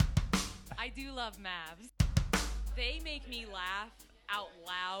I do love Mavs. They make me laugh out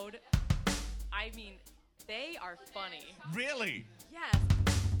loud. I mean, they are funny. Really? Yes.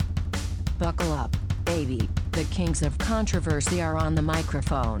 Buckle up, baby. The kings of controversy are on the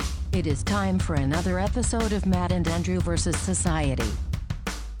microphone. It is time for another episode of Matt and Andrew versus Society.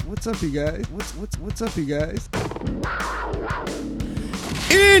 What's up, you guys? What's up, you guys?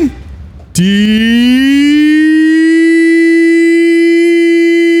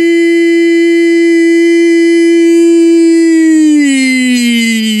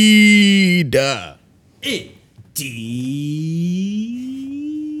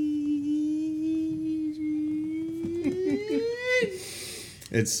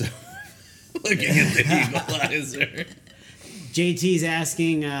 It's so looking at the equalizer. JT's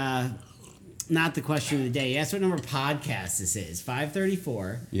asking, not the question of the day. He asked what number of podcast this is.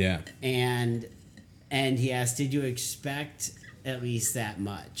 534. Yeah. And he asked, did you expect at least that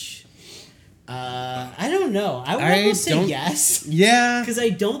much? I don't know. I would almost say yes. Yeah. Because I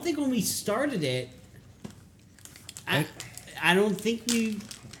don't think when we started it, I don't think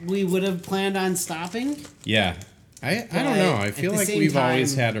we would have planned on stopping. Yeah. I don't know. I feel like we've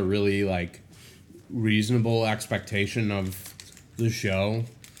always had a really like reasonable expectation of the show.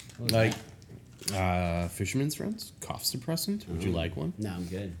 Like Fisherman's Friends, cough suppressant. Would you like one? No, I'm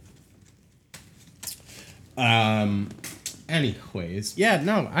good. Anyways, yeah,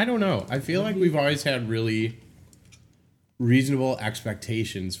 no, I don't know. I feel like we've always had really reasonable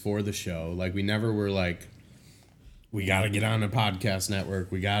expectations for the show. Like we never were like, we got to get on a podcast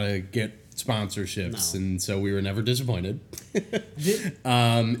network. We got to get sponsorships. No. And so we were never disappointed.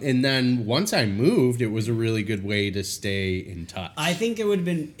 And then once I moved, it was a really good way to stay in touch. I think it would have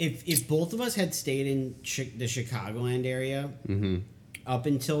been, if both of us had stayed in the Chicagoland area up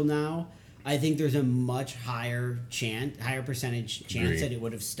until now, I think there's a much higher percentage chance that it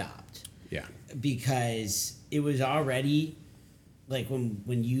would have stopped. Yeah. Because it was already, like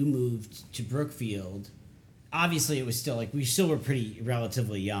when you moved to Brookfield, obviously it was still like, we still were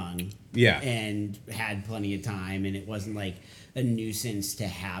relatively young. Yeah. And had plenty of time, and it wasn't like a nuisance to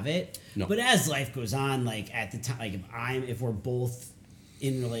have it. No. But as life goes on, like at the time, like if we're both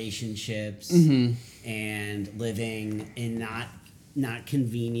in relationships and living and not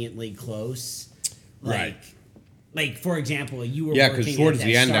conveniently close, right? Like for example, you were because towards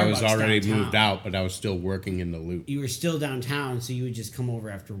the end I was already downtown. moved out, but I was still working in the Loop. You were still downtown, so you would just come over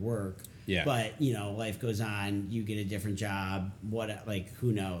after work. Yeah. But life goes on. You get a different job.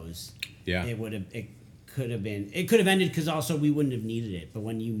 Who knows? Yeah. It could have ended because also we wouldn't have needed it. But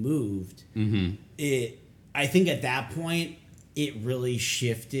when you moved, I think at that point it really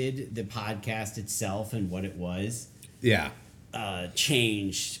shifted the podcast itself and what it was. Yeah.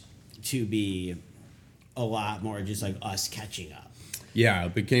 Changed to be a lot more just like us catching up. Yeah,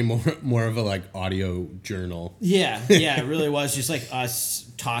 it became more of a like audio journal. Yeah, it really was just like us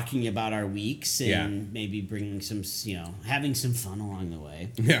talking about our weeks and maybe bringing some, having some fun along the way.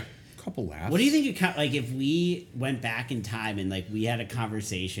 Yeah, a couple laughs. What do you think? Like if we went back in time and like we had a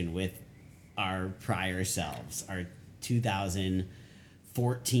conversation with our prior selves, our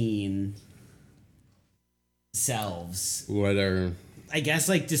 2014 selves, I guess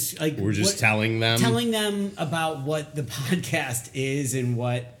we're just telling them about what the podcast is and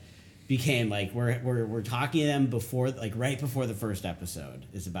what became like we're talking to them right before the first episode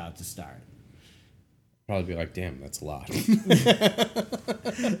is about to start. Probably be like, damn, that's a lot.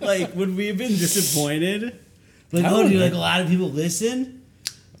 Like, would we have been disappointed? Like, do like a lot of people listen?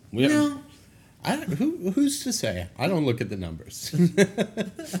 No. Who's to say? I don't look at the numbers,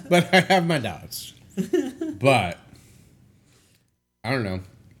 but I have my doubts. But I don't know.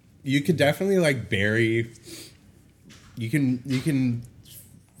 You could definitely like bury. You can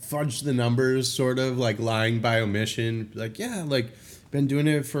fudge the numbers, sort of like lying by omission. Like, yeah, like been doing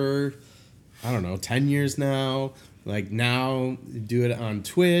it for 10 years now. Like now do it on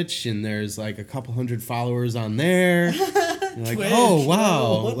Twitch, and there's like a couple hundred followers on there. You're like, Twitch, oh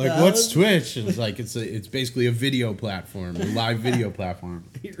wow, what's hell? Twitch? And it's like it's basically a video platform, a live video platform.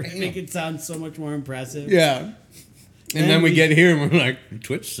 You make it sound so much more impressive. Yeah. And then we get here and we're like,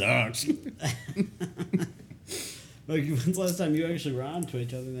 Twitch sucks. Like, when's the last time you actually were on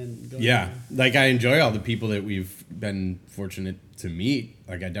Twitch other than going like I enjoy all the people that we've been fortunate to meet.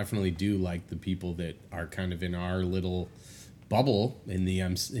 Like I definitely do like the people that are kind of in our little bubble in the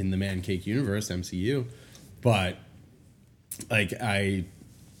Man Cake universe, MCU. But like I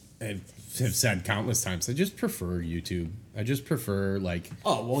have said countless times, I just prefer YouTube. I just prefer like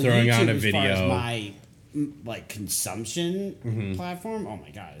throwing YouTube on a as video. far as my like consumption platform, oh my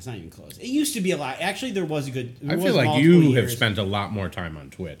god, it's not even close. It used to be a lot. Actually, there was a good. I feel like you have spent a lot more time on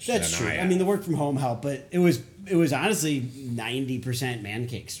Twitch. That's than true. I I have. mean, the work from home helped, but it was honestly 90% man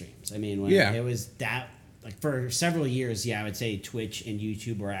cake streams. I mean, when Yeah. it was that like for several years, yeah, I would say Twitch and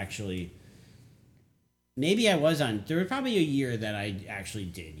YouTube were actually. Maybe I was on. There was probably a year that I actually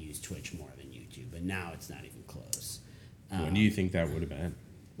did use Twitch more than YouTube, but now it's not even close. When do you think that would have been?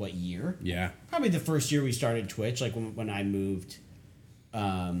 What year? Yeah. Probably the first year we started Twitch, like when I moved,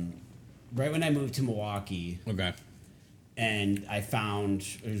 right when I moved to Milwaukee, Okay. and I found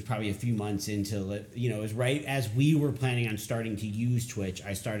it was probably a few months into it. You know, it was right as we were planning on starting to use Twitch.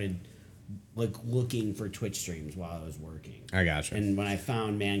 I started like looking for Twitch streams while I was working. I gotcha. And when I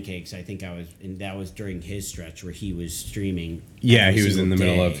found Man Cakes, I think and that was during his stretch where he was streaming. Yeah, every he was in the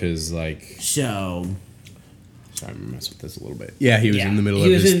single middle day. of his like. So. Sorry, I'm gonna mess with this a little bit. Yeah, he was in the middle He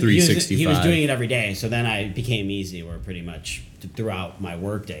of was his in- 365. He was doing it every day. So then I became easy, where pretty much throughout my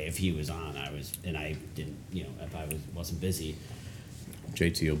workday, if he was on, I didn't, you know, if I wasn't busy.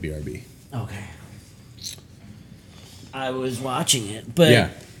 JTO BRB. Okay. I was watching it, but Yeah.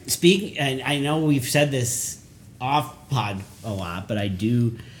 and I know we've said this off pod a lot, but I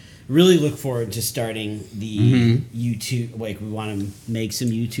do really look forward to starting the YouTube. Like, we want to make some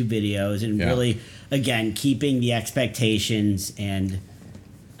YouTube videos and Yeah. really, again, keeping the expectations and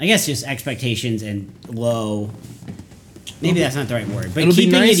I guess just expectations and low. Maybe that's not the right word, but It'll be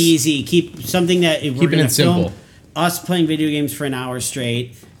keeping nice. it easy. Keep something that we're Keeping going to it simple. film us playing video games for an hour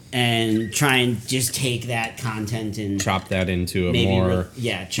straight and try and just take that content and Chop that into a maybe more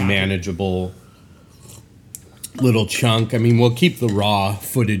chop it. manageable little chunk. I mean, we'll keep the raw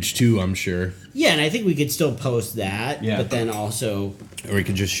footage too, I'm sure. Yeah, and I think we could still post that, Yeah. but then also, Or we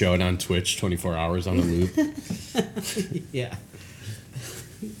could just show it on Twitch 24 hours on a loop. yeah.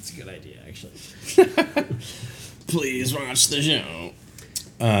 It's a good idea, actually. Please watch the show.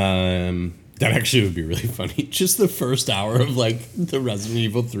 That actually would be really funny. Just the first hour of like the Resident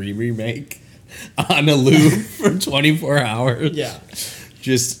Evil 3 remake on a loop for 24 hours. Yeah.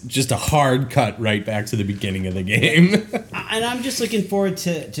 Just a hard cut right back to the beginning of the game. And I'm just looking forward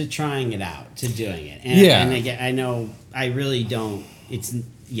to trying it out, to doing it. And, Yeah. And again, I know I really don't.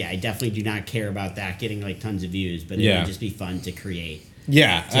 I definitely do not care about that getting like tons of views, but it Yeah. would just be fun to create.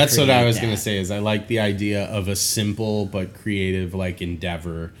 Yeah, that's what I create was going that. to say is I like the idea of a simple but creative like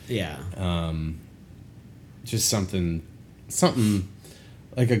endeavor. Yeah. Just something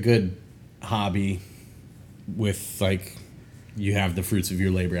like a good hobby with like you have the fruits of your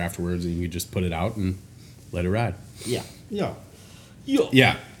labor afterwards and you just put it out and let it ride. Yeah. Yeah.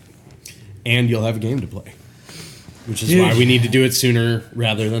 Yeah. And you'll have a game to play. Which is why we need to do it sooner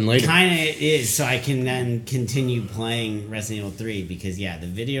rather than later. Kind of is, so I can then continue playing Resident Evil 3 because, yeah, the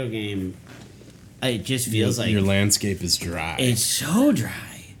video game, it just feels like your landscape is dry. it's so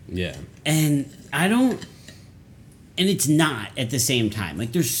dry. Yeah. And and it's not at the same time.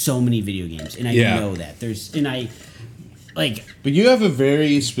 Like, there's so many video games, and I Yeah. know that. But you have a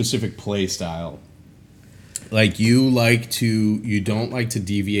very specific play style. Like you don't like to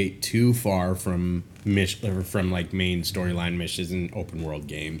deviate too far from like main storyline missions in open world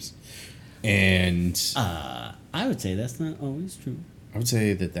games. And I would say that's not always true. I would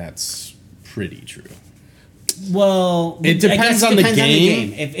say that that's pretty true. Well, It depends on the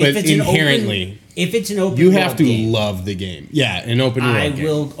game, but inherently, if it's an open You world have to game, love the game. Yeah, an open world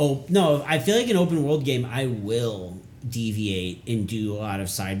game. I feel like an open world game, I will deviate and do a lot of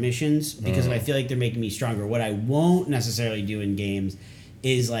side missions because I feel like they're making me stronger. What I won't necessarily do in games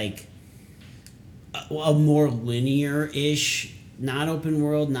is like a more linear-ish, not open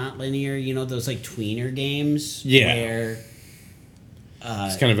world, not linear, you know, those like tweener games where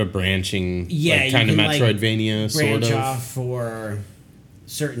it's kind of a branching, yeah, like, kind of you can, Metroidvania like, sort branch of. off for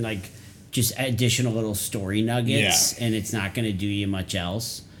certain like just additional little story nuggets, and it's not going to do you much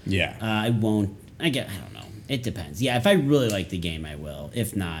else. Yeah. I won't. I don't know. It depends. Yeah, if I really like the game, I will.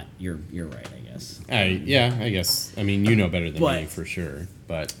 If not, you're right, I guess. I guess. I mean, you know better than me for sure,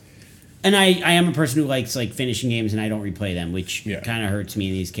 but And I am a person who likes like finishing games and I don't replay them, which Yeah. kind of hurts me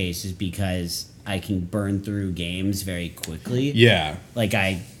in these cases because I can burn through games very quickly. yeah, Like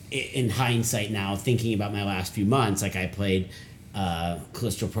in hindsight now, thinking about my last few months, like I played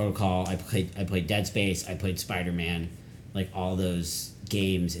Callisto Protocol, I played Dead Space, I played Spider-Man, like all those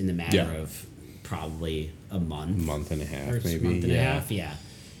games in the matter Yeah. of probably a month. month and a half, Or maybe. month and a half, yeah.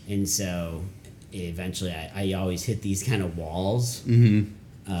 And so eventually I always hit these kind of walls.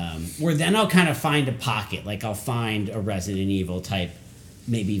 Where then I'll kind of find a pocket. Like I'll find a Resident Evil type,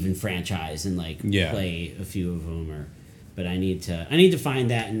 maybe even franchise, and like Yeah. play a few of them. but I need to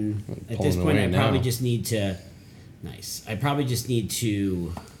find that, and at this point, I probably just need to. Nice. I probably just need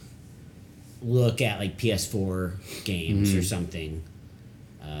to look at like PS4 games or something.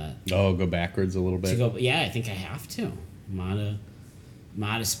 Go backwards a little bit. Yeah, I think I have to. I'm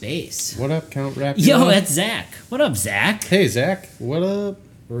out of space. What up, Count Rap? Yo, that's Zach. What up, Zach? Hey, Zach. What up?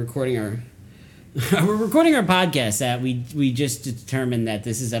 We're recording our podcast that we just determined that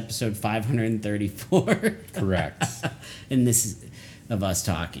this is episode 534. Correct. And this is of us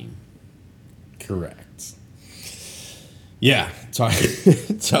talking. Correct. Yeah,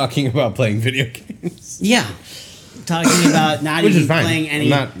 talking about playing video games. Yeah. Talking about not Which even is fine. playing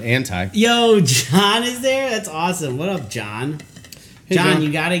any. I'm not anti. Yo, John is there? That's awesome. What up, John? Hey, John,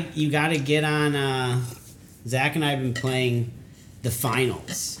 you gotta get on. Zach and I have been playing the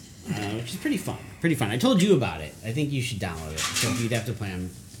finals, which is pretty fun. Pretty fun. I told you about it. I think you should download it. So you'd have to play on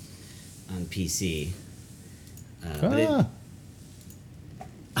PC.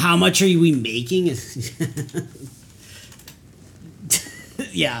 How much are we making?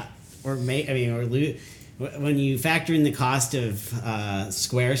 Yeah, when you factor in the cost of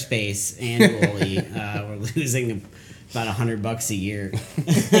Squarespace annually, we're losing about $100 a year.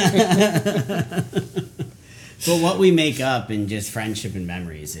 But what we make up in just friendship and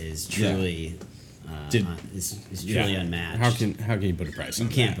memories is truly truly unmatched. How can you put a price on it?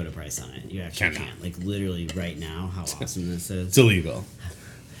 You can't put a price on it. You actually can't. Like literally right now, how awesome this is. It's illegal.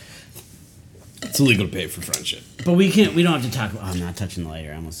 It's illegal to pay for friendship. But we don't have to talk about. Oh, I'm not touching the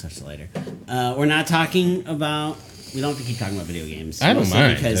lighter. I almost touched the lighter. We're not talking about. We don't have to keep talking about video games. I don't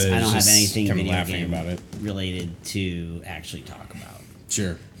mind because I don't have anything video game about it related to actually talk about.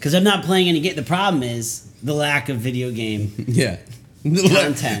 Sure. Because I'm not playing any game. The problem is the lack of video game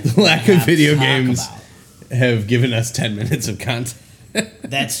content. The lack of video games have given us 10 minutes of content.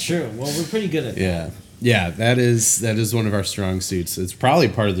 That's true. Well, we're pretty good at that. Yeah, that is one of our strong suits. It's probably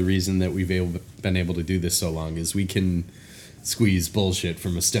part of the reason that we've been able to do this so long is we can squeeze bullshit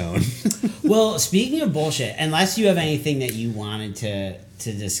from a stone. Well, speaking of bullshit, unless you have anything that you wanted to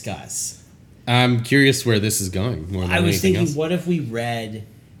discuss. I'm curious where this is going. More than I was thinking, else. what if we read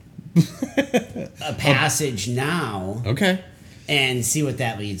a passage now? Okay. And see what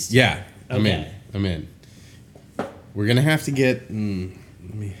that leads to. Yeah, Okay. I'm in. We're gonna have to get.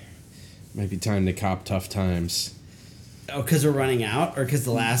 Might be time to cop tough times. Oh, because we're running out, or because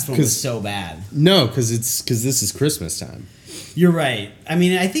the last one was so bad? No, because this is Christmas time. You're right. I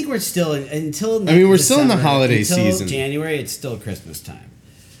mean, I think we're still until. We're still in the holiday until season. January, it's still Christmas time.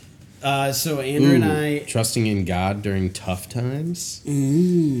 So Andrew and I trusting in God during tough times.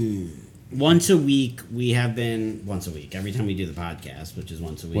 Once a week, every time we do the podcast, which is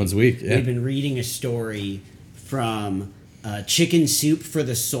once a week. Once a week, yeah. We've been reading a story from Chicken Soup for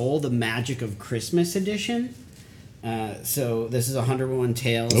the Soul, The Magic of Christmas edition. So this is 101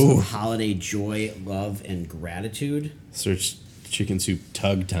 Tales of Holiday Joy, Love, and Gratitude. Search Chicken Soup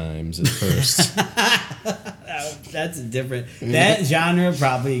Tug Times at first. That's a different... That genre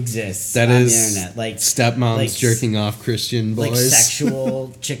probably exists that on is the internet. Like stepmoms jerking off Christian boys. Like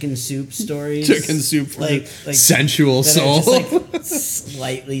sexual chicken soup stories. Chicken soup for like sensual soul. Just like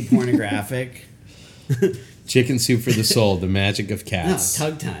slightly pornographic. Chicken Soup for the Soul, The Magic of Cats. No,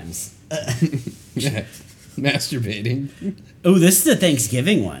 Tug Times. Yeah. Masturbating. Oh, this is the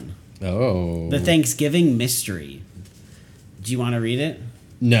Thanksgiving one. Oh. The Thanksgiving Mystery. Do you want to read it?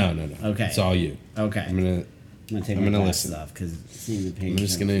 No. Okay. It's all you. Okay. I'm gonna take my glasses listen. off because seeing the page. I'm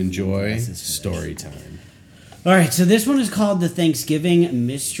just gonna enjoy story time. All right, so this one is called The Thanksgiving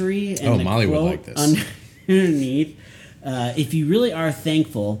Mystery. And the Molly would quote like this. Underneath, if you really are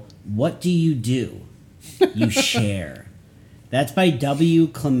thankful, what do? You share. That's by W.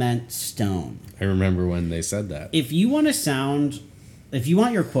 Clement Stone. I remember when they said that. If you want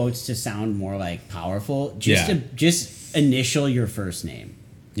your quotes to sound more like powerful, just initial your first name.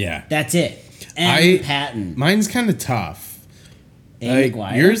 Yeah. That's it. M. Patton. Mine's kind of tough. A.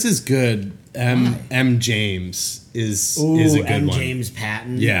 McGuire. Yours is good. M. James is a good M. one. James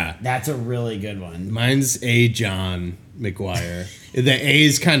Patton. Yeah. That's a really good one. Mine's A. John McGuire. The A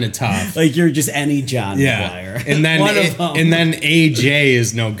is kind of tough. Like you're just any John McGuire. And then AJ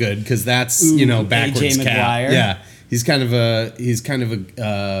is no good because that's backwards AJ cap. McGuire. Yeah. He's kind of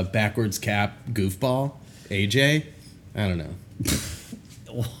a backwards cap goofball. AJ? I don't know.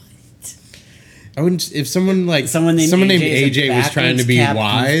 What? I wouldn't. If someone named AJ AJ was trying to be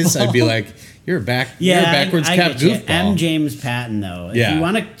wise, goofball. I'd be like, you're a backwards cap goofball. M. James Patton though. If you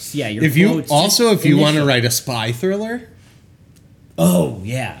want to, if you want to write a spy thriller. Oh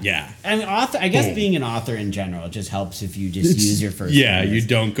yeah. Yeah. I mean, I guess being an author in general, it just helps if you just use your first name. Yeah, you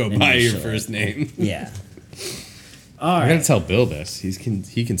don't go by your first name. Yeah. All I right. gotta tell Bill this. He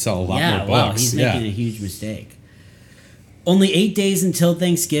can sell a lot more books. Wow, he's making a huge mistake. Only 8 days until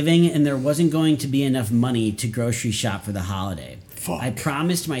Thanksgiving, and there wasn't going to be enough money to grocery shop for the holiday. Fuck. I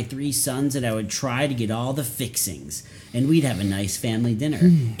promised my 3 sons that I would try to get all the fixings, and we'd have a nice family dinner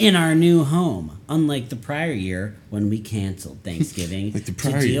in our new home, unlike the prior year when we canceled Thanksgiving Like the to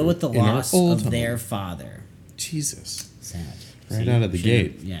prior deal year, with the in our loss old of home. their father. Jesus. Sad. Right out of the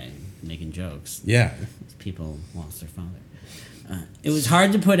should've- gate. Yeah, making jokes. Yeah. People lost their father. It was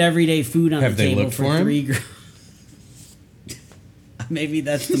hard to put everyday food on Have the they table looked for for him? 3 Maybe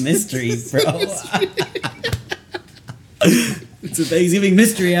that's the mystery, bro. It's a Thanksgiving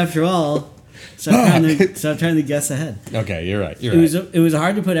mystery after all. Stop trying to guess ahead. Okay, you're right. It was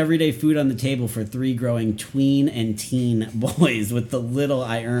hard to put everyday food on the table for 3 growing tween and teen boys with the little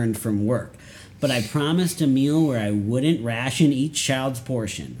I earned from work. But I promised a meal where I wouldn't ration each child's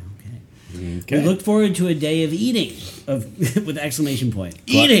portion. Okay. We looked forward to a day of eating, with exclamation point.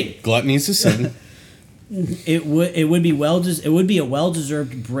 Eating. Gluttony's a sin. It would be a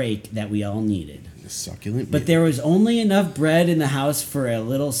well-deserved break that we all needed. Succulent. But there was only enough bread in the house for a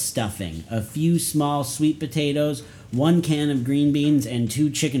little stuffing, a few small sweet potatoes, 1 can of green beans, and 2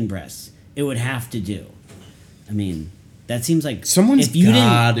 chicken breasts. It would have to do. I mean, that seems like Someone's if you didn't.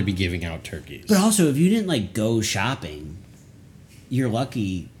 got to be giving out turkeys. But also, if you didn't like go shopping, you're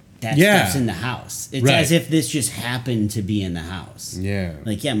lucky that Yeah. stuff's in the house. It's Right. as if this just happened to be in the house. Yeah.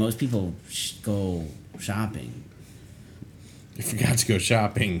 Like, yeah, most people go shopping. I forgot to go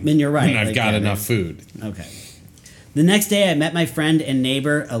shopping. And you're right, When I've like, got yeah, enough food. Okay. The next day, I met my friend and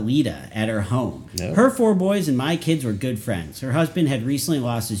neighbor, Alita, at her home. Yep. Her 4 boys and my kids were good friends. Her husband had recently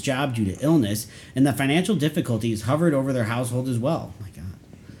lost his job due to illness, and the financial difficulties hovered over their household as well. Oh, my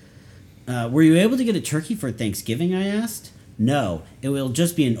God. Were you able to get a turkey for Thanksgiving, I asked. No, it will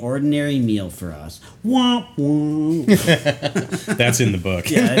just be an ordinary meal for us. Womp womp. That's in the book.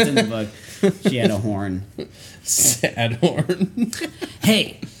 Yeah, that's in the book. She had a horn. Sad horn.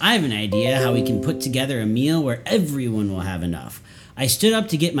 Hey, I have an idea how we can put together a meal where everyone will have enough. I stood up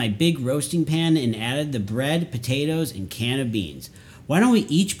to get my big roasting pan and added the bread, potatoes, and can of beans. Why don't we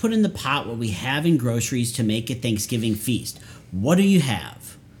each put in the pot what we have in groceries to make a Thanksgiving feast? What do you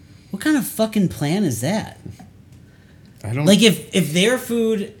have? What kind of fucking plan is that? I don't Like if their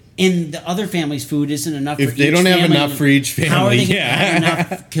food and the other family's food isn't enough for each If they don't have family, enough for each how are they family, gonna have yeah.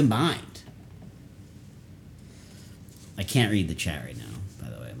 enough combined? I can't read the chat right now, by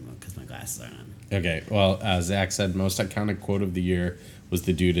the way, because my glasses aren't on. Okay, well, Zach said most iconic quote of the year was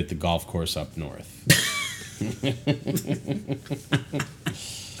the dude at the golf course up north.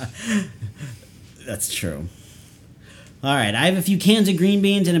 That's true. All right, I have a few cans of green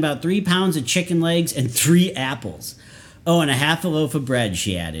beans and about 3 pounds of chicken legs and 3 apples. Oh, and a half a loaf of bread,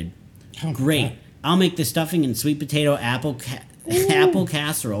 she added. Oh, Great. God. I'll make the stuffing and sweet potato apple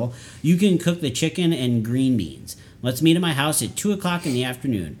casserole. You can cook the chicken and green beans. Let's meet at my house at 2 o'clock in the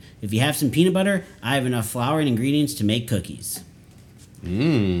afternoon. If you have some peanut butter, I have enough flour and ingredients to make cookies.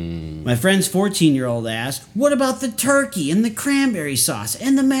 My friend's 14-year-old asked, what about the turkey and the cranberry sauce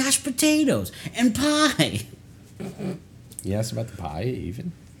and the mashed potatoes and pie? You asked about the pie,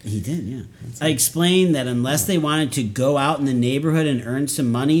 even? He did, yeah. I explained that unless they wanted to go out in the neighborhood and earn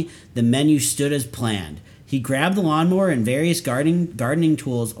some money, the menu stood as planned. He grabbed the lawnmower and various gardening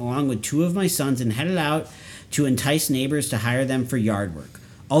tools along with 2 of my sons and headed out to entice neighbors to hire them for yard work.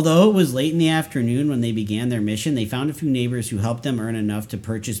 Although it was late in the afternoon when they began their mission, they found a few neighbors who helped them earn enough to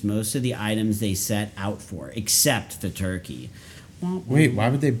purchase most of the items they set out for, except the turkey. Wait, why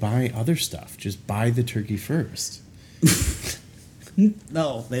would they buy other stuff? Just buy the turkey first.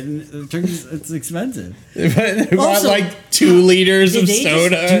 No, they didn't. The turkey's it's expensive. They bought Also, like 2 liters Did of they soda.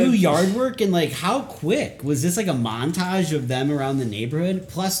 just do yard work and like how quick was this? Like a montage of them around the neighborhood.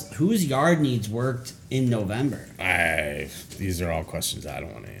 Plus, whose yard needs worked in November? These are all questions I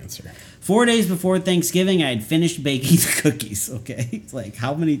don't want to answer. 4 days before Thanksgiving, I had finished baking the cookies. Okay, it's like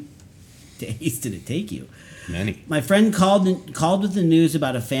how many days did it take you? Many. My friend called with the news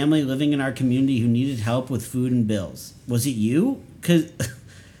about a family living in our community who needed help with food and bills. Was it you? Because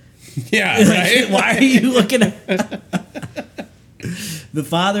Yeah, like, right? why are you looking at... The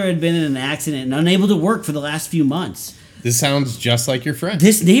father had been in an accident and unable to work for the last few months. This sounds just like your friend.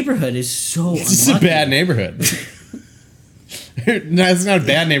 This neighborhood is so This is a unlucky. bad neighborhood. No, it's not a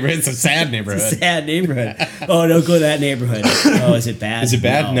bad neighborhood. It's a sad neighborhood. It's a sad neighborhood. Oh, don't go to that neighborhood. Oh, is it bad? Is it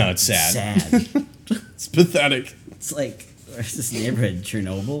bad? No, it's sad. Sad. It's pathetic. It's like, where's this neighborhood?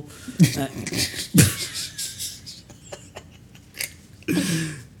 Chernobyl?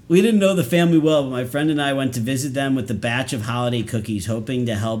 We didn't know the family well, but my friend and I went to visit them with a batch of holiday cookies, hoping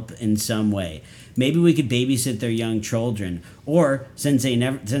to help in some way. Maybe we could babysit their young children, or since they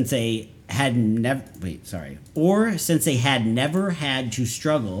had never had to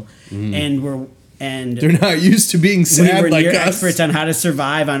struggle and They're not used to being sad we were like near us. experts on how to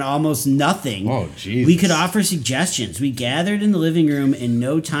survive on almost nothing. Oh, jeez. We could offer suggestions. We gathered in the living room. In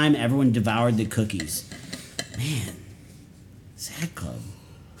no time, everyone devoured the cookies. Man, sad club.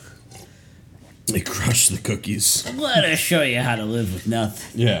 They crushed the cookies. Let us show you how to live with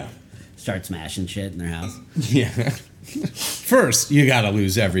nothing. Yeah. Start smashing shit in their house. Yeah. First, you gotta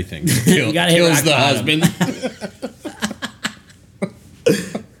lose everything. Kills rock the bottom. husband.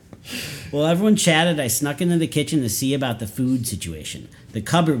 While everyone chatted, I snuck into the kitchen to see about the food situation. The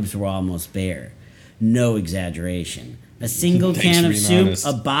cupboards were almost bare. No exaggeration. A single Thanks can for of being soup, honest.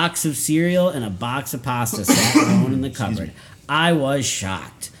 a box of cereal, and a box of pasta sat alone in the cupboard. I was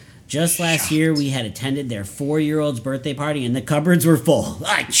shocked. Just last year, we had attended their 4-year-old's birthday party, and the cupboards were full.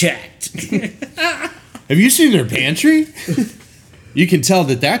 I checked. Have you seen their pantry? You can tell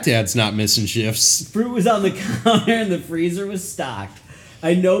that dad's not missing shifts. Fruit was on the counter, and the freezer was stocked.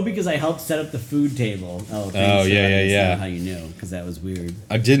 I know because I helped set up the food table. Oh, thanks. yeah. How you knew? Because that was weird.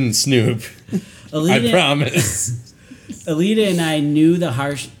 I didn't snoop. I promise. Alita and I knew the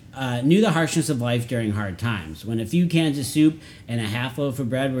harshness of life during hard times. When a few cans of soup and a half loaf of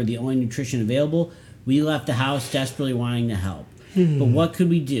bread were the only nutrition available, we left the house desperately wanting to help. But what could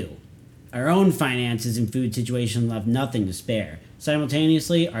we do? Our own finances and food situation left nothing to spare.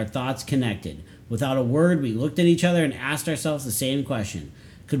 Simultaneously, our thoughts connected. Without a word, we looked at each other and asked ourselves the same question.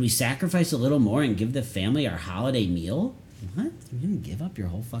 Could we sacrifice a little more and give the family our holiday meal? What? You're going to give up your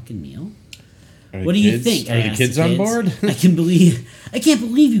whole fucking meal? What do you think? Are the kids on board? I can't believe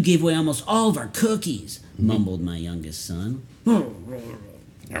you gave away almost all of our cookies, mumbled my youngest son. My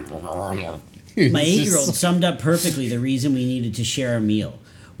 8-year-old summed up perfectly the reason we needed to share a meal.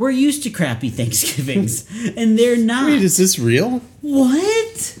 We're used to crappy Thanksgivings, and they're not. Wait, is this real?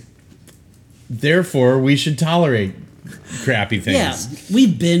 What? Therefore, we should tolerate crappy things. Yeah,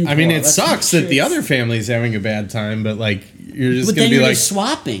 we've been. I mean, poor. it Let's sucks make that the sure other family's having a bad time, but like you're just But gonna then be you're like just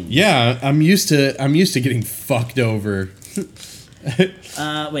swapping. yeah, I'm used to getting fucked over.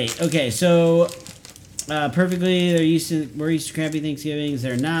 Wait. Okay. So, perfectly. We're used to crappy Thanksgivings.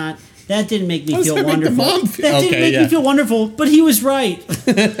 They're not. That didn't make me feel that make the wonderful. mom feel- That didn't Okay, make yeah. me feel wonderful. But he was right.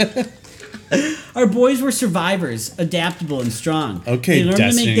 Our boys were survivors, adaptable and strong. Okay, they learned to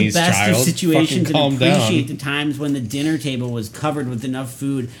make the Destiny's best Child, of situations fucking calm and appreciate down. the times when the dinner table was covered with enough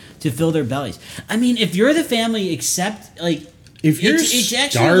food to fill their bellies. I mean, if you're the family, accept like If you're it's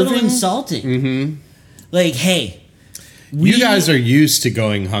actually a little starving- insulting. Like, hey. You guys are used to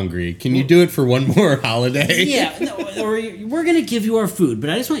going hungry. Can you do it for one more holiday? Yeah, no, or we're going to give you our food, but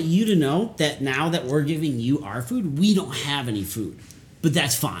I just want you to know that now that we're giving you our food, we don't have any food. But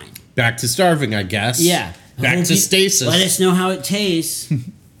that's fine. Back to starving, I guess. Yeah. Back to stasis. Let us know how it tastes.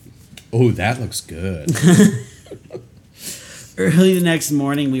 Oh, that looks good. Early the next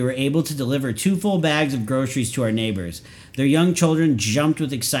morning, we were able to deliver 2 full bags of groceries to our neighbors. Their young children jumped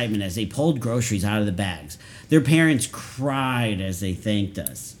with excitement as they pulled groceries out of the bags. Their parents cried as they thanked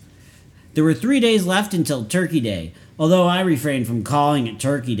us. There were 3 days left until Turkey Day, although I refrained from calling it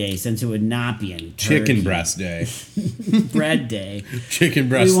Turkey Day since it would not be any turkey. Chicken breast day. Bread Day. Chicken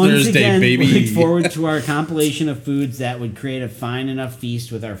breast We once Thursday, again baby. looked forward to our compilation of foods that would create a fine enough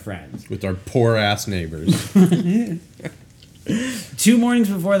feast with our friends. With our poor ass neighbors. 2 mornings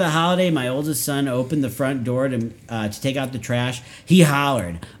before the holiday, my oldest son opened the front door to take out the trash. He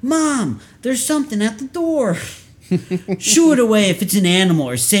hollered, "Mom, there's something at the door." "Shoo it away if it's an animal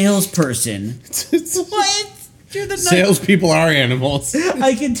or salesperson." What? You're the Salespeople are animals.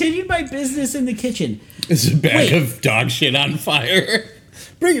 I continued my business in the kitchen. It's a bag Wait. of dog shit on fire.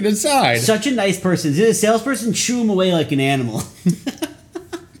 Bring it inside. Such a nice person. Did a salesperson shoo him away like an animal?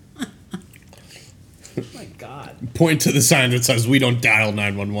 Oh my God. Point to the sign that says we don't dial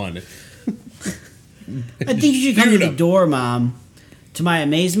 911. I think you should come to the Beautiful. door, Mom. To my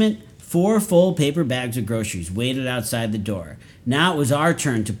amazement, 4 full paper bags of groceries waited outside the door. Now it was our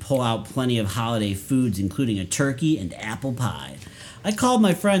turn to pull out plenty of holiday foods, including a turkey and apple pie. I called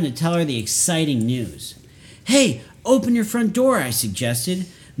my friend to tell her the exciting news. "Hey, open your front door," I suggested.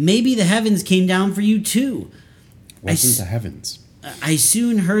 "Maybe the heavens came down for you too." Wasn't the heavens? I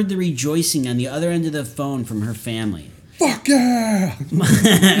soon heard the rejoicing on the other end of the phone from her family. Fuck yeah!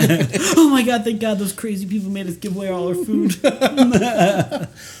 Oh my God, thank God those crazy people made us give away all our food.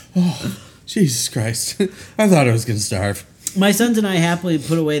 Jesus Christ. I thought I was going to starve. My sons and I happily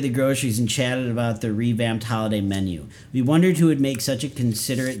put away the groceries and chatted about the revamped holiday menu. We wondered who would make such a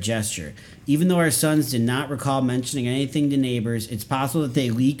considerate gesture. Even though our sons did not recall mentioning anything to neighbors, it's possible that they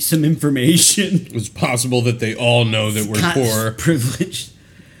leaked some information. It's possible that they all know that we're poor. Privileged.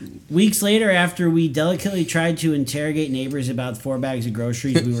 Weeks later, after we delicately tried to interrogate neighbors about 4 bags of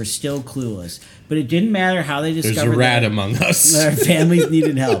groceries, we were still clueless. But it didn't matter how they discovered There's a rat among us. that our families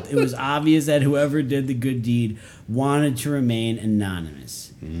needed help. It was obvious that whoever did the good deed wanted to remain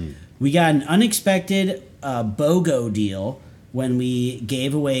anonymous. We got an unexpected BOGO deal when we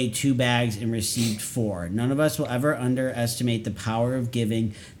gave away 2 bags and received 4. None of us will ever underestimate the power of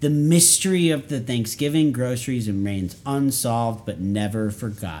giving. The mystery of the Thanksgiving groceries remains unsolved but never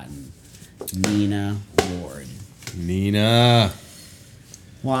forgotten. Nina Ward. Nina.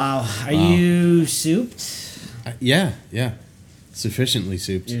 Wow. Are you souped? Yeah. Sufficiently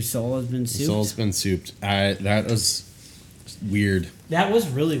souped. Your soul has been The souped? soul's been souped. That was weird. That was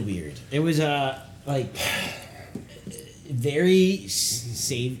really weird. It was like very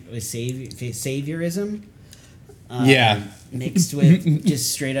saviorism. Yeah. Mixed with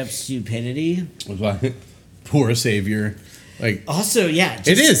just straight up stupidity. Poor savior. Like Also, yeah,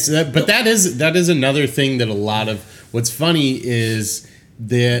 it is, but that is another thing that a lot of what's funny is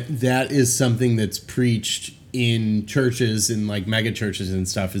that is something that's preached in churches and like mega churches and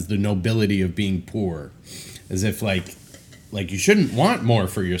stuff is the nobility of being poor, as if like you shouldn't want more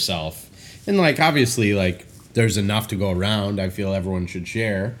for yourself, and like obviously like there's enough to go around. I feel everyone should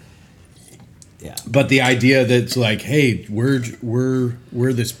share. Yeah. But the idea that's like, hey, we're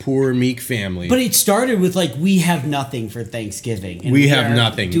this poor meek family. But it started with like we have nothing for Thanksgiving. And we have are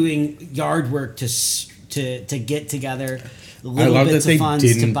nothing. Doing yard work to get together. I Little love bits that they of funds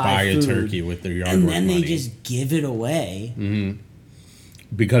didn't to buy a food, turkey with their yard and work then they money. just give it away.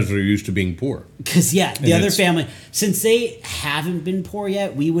 Because they're used to being poor. Because the And other it's- family, since they haven't been poor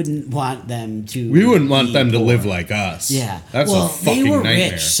yet, we wouldn't want them to. We wouldn't want be them to poor. live like us. Yeah, That's well, a fucking they were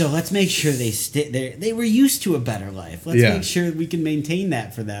nightmare. rich, so let's make sure they stay there. They were used to a better life. Let's Yeah. make sure we can maintain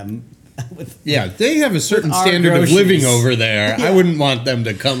that for them. Yeah, they have a certain With our standard of groceries. living over there. Yeah. I wouldn't want them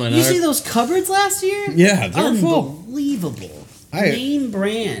to come on You our... see those cupboards last year? Yeah, they're full. Unbelievable. I- Name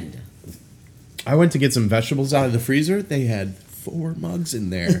brand. I went to get some vegetables out of the freezer. They had 4 mugs in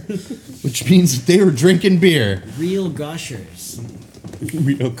there, which means that they were drinking beer. Real gushers.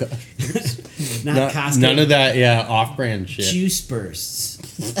 Real gushers. Not Costco. None of that, off-brand shit. Juice bursts.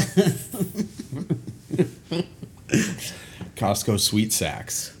 Costco sweet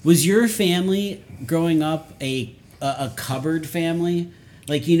sacks. Was your family growing up a cupboard family?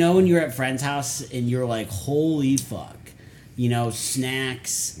 Like, you know, when you were at friend's house and you're like, holy fuck. You know,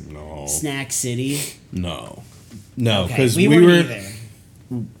 snacks. No. Snack City. No, Okay, because we we weren't were...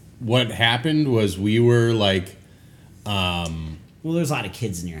 either. What happened was we were like... Well, there's a lot of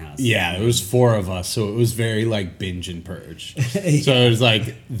kids in your house. Yeah, it was 4 of us, so it was very like binge and purge. So it was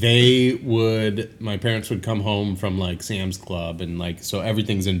like my parents would come home from like Sam's Club and like, so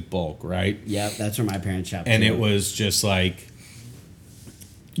everything's in bulk, right? Yep, that's where my parents shopped. And too. it was just like,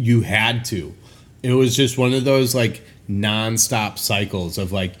 you had to. It was just one of those like nonstop cycles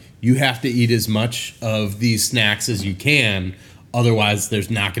of like, you have to eat as much of these snacks as you can, otherwise there's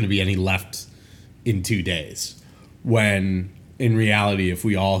not going to be any left in 2 days. When in reality, if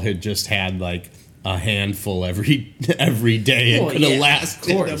we all had just had like a handful every day, it Well, could have yeah,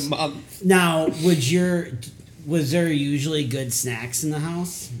 lasted of a course. month. Now, was there usually good snacks in the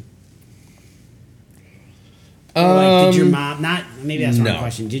house? Or like, did your mom not? Maybe that's the wrong no.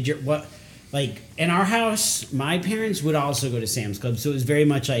 question. Did your what? Like in our house, my parents would also go to Sam's Club, so it was very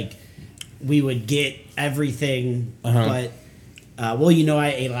much like we would get everything. But well, you know, I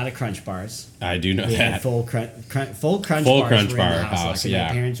ate a lot of Crunch bars. I do know We had that. full crunch Full bars Crunch were in bar the house, Like, yeah.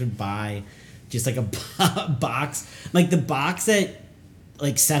 My parents would buy just like a box, like the box that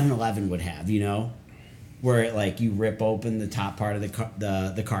like 7-Eleven would have, you know, where it, like you rip open the top part of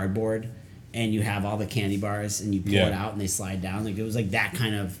the cardboard and you have all the candy bars and you pull Yeah. it out and they slide down. Like it was like that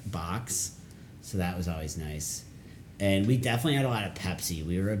kind of box, so that was always nice. And we definitely had a lot of Pepsi.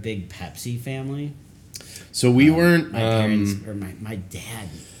 We were a big Pepsi family. So we weren't. My parents or my dad,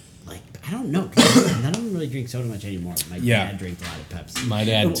 like I don't know, 'cause none of them really drink soda much anymore. My Yeah. dad drank a lot of Pepsi. My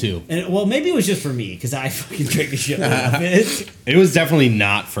dad too. And, well, maybe it was just for me because I fucking drank a shitload of it. It was definitely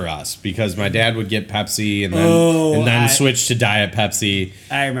not for us because my dad would get Pepsi and then switch to Diet Pepsi.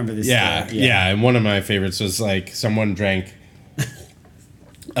 I remember this. Yeah, story. yeah. And one of my favorites was like someone drank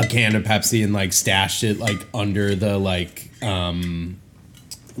a can of Pepsi and like stashed it like under the like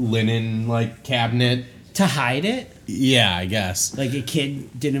linen like cabinet. To hide it, Yeah, I guess. like a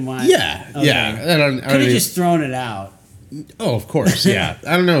kid didn't want. Yeah, Okay. yeah. I don't Could have even- just thrown it out. Oh, of course, yeah.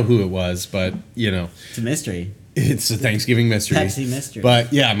 I don't know who it was, but, It's a mystery. it's a Thanksgiving mystery. Pepsi mystery.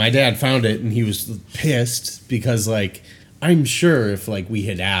 But, yeah, my dad found it, and he was pissed because, like, I'm sure if, like, we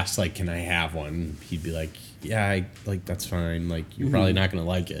had asked, like, can I have one? He'd be like, yeah, that's fine. Like, you're probably not going to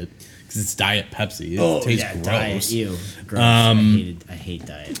like it because it's Diet Pepsi. It tastes gross. Diet. Ew. Gross. I hate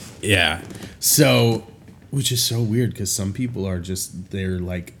diet. Yeah. So, which is so weird because some people are they're,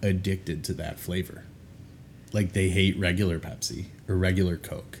 like, addicted to that flavor. Like, they hate regular Pepsi or regular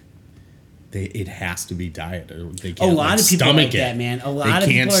Coke. It has to be diet, or they can't. A lot of people like it. that, man. A lot of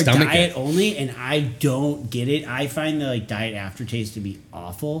people are diet only, and I don't get it. I find the like diet aftertaste to be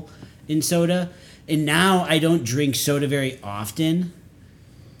awful in soda, and now I don't drink soda very often,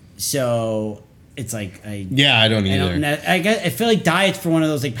 so it's like I don't either. I feel like diet's for one of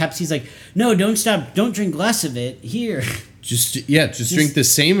those like Pepsi's like no, don't drink less of it here. Just drink the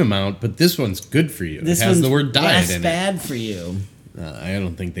same amount, but this one's good for you. This it has one's the word diet in it. bad for you. I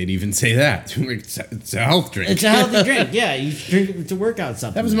don't think they'd even say that. It's a health drink. It's a healthy drink. Yeah, you drink it to workout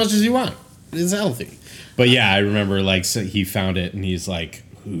supplement. Have as much as you want. It's healthy. But yeah, I remember like so he found it and he's like,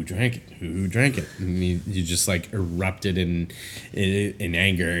 "Who drank it? Who drank it?" And he just like erupted in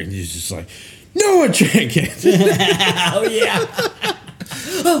anger and he's just like, "No one drank it." Oh yeah.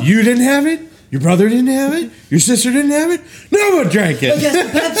 You didn't have it? Your brother didn't have it? Your sister didn't have it? No one drank it. I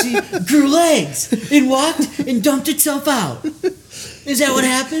guess the Pepsi grew legs. It walked and dumped itself out. Is that what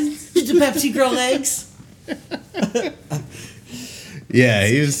happened? Did the Pepsi grow legs? Yeah,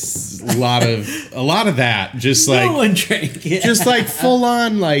 he was a lot of that. Just like no one drank it. Just like full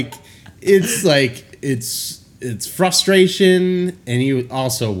on it's frustration, and he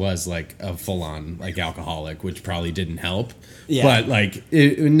also was like a full on like alcoholic, which probably didn't help. Yeah. But like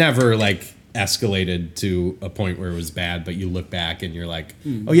it never like escalated to a point where it was bad, but you look back and you're like,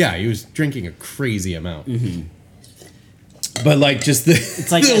 oh yeah, he was drinking a crazy amount. Mm-hmm. But like just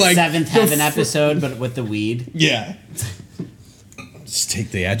it's like the seventh heaven episode, but with the weed. Yeah. Just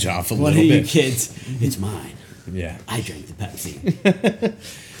take the edge off a One little bit. One of you kids, it's mine. Yeah. I drank the Pepsi.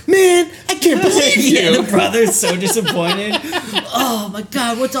 Man, I can't believe you. Yeah, the brother's so disappointed. Oh my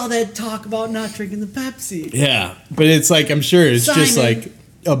God, what's all that talk about not drinking the Pepsi? Yeah, but it's like, I'm sure it's Simon. just like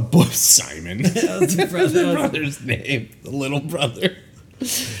a Simon. That's the brother's name, the little brother.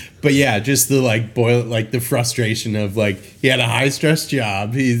 But yeah, just the like the frustration of like, he had a high stress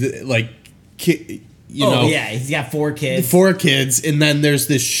job. He's like, yeah, he's got 4 kids. 4 kids, and then there's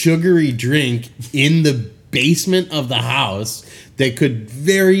this sugary drink in the basement of the house that could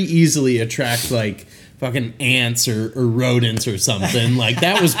very easily attract like fucking ants or rodents or something. Like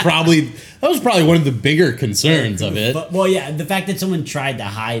that was probably one of the bigger concerns of it. Well, yeah, the fact that someone tried to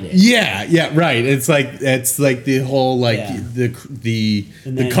hide it. Yeah, right. It's like the whole like the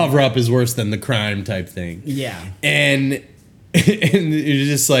cover up is worse than the crime type thing. Yeah, and it's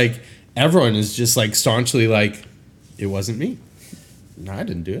just like everyone is just like staunchly like, it wasn't me. No, I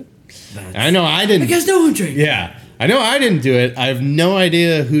didn't do it. I know I didn't. I guess no one drank. Yeah, I know I didn't do it. I have no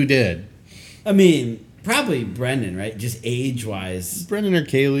idea who did. I mean, probably Brendan, right? Just age-wise. Brendan or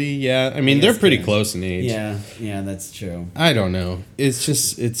Kaylee, yeah. I mean, they're pretty close in age. Yeah, that's true. I don't know. It's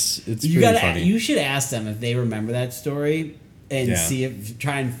just, it's you pretty funny. You should ask them if they remember that story and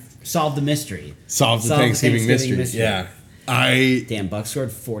try and solve the mystery. Solve the Thanksgiving mystery. Yeah. Damn, Buck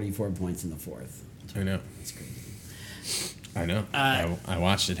scored 44 points in the 4th. I know. That's crazy. I know. I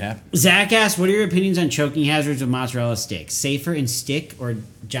watched it happen. Zach asked, what are your opinions on choking hazards with mozzarella sticks? Safer in stick or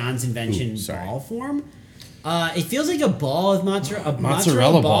John's invention ball form? It feels like a ball with mozzarella. A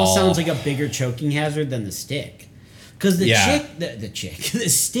mozzarella ball sounds like a bigger choking hazard than the stick. Because the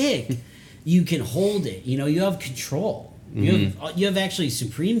stick, you can hold it. You know, you have control. Mm-hmm. You have actually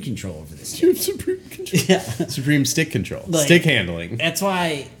supreme control over the stick. Supreme control. Yeah. Supreme stick control. Like, stick handling. That's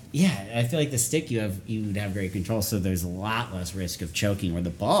why... Yeah, I feel like the stick you would have great control, so there's a lot less risk of choking. Where the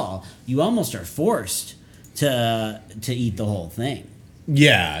ball, you almost are forced to eat the whole thing.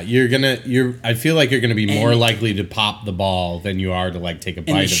 Yeah, I feel like you're gonna be more likely to pop the ball than you are to like take a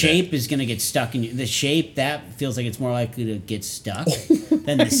bite of it. And the shape is gonna get stuck in you. The shape that feels like it's more likely to get stuck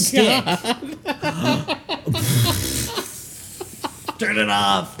than the stick. Turn it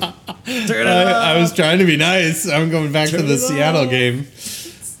off. Turn it off. I was trying to be nice. I'm going back to the Seattle game.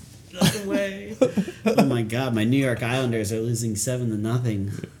 Away. Oh my God, my New York Islanders are losing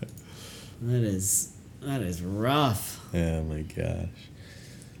 7-0. That is rough. Oh my gosh.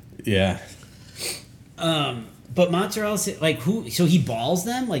 Yeah. But mozzarella, like who? So he balls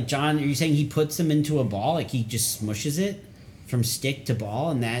them, like John. Are you saying he puts them into a ball, like he just smushes it from stick to ball,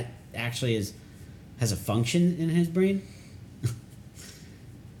 and that actually has a function in his brain?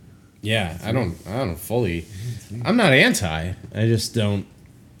 Yeah, I don't fully. I'm not anti. I just don't.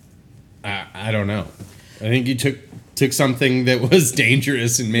 I don't know. I think you took something that was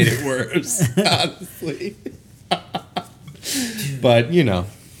dangerous and made it worse. Honestly, but you know,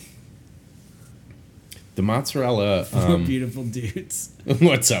 the mozzarella. Beautiful dudes.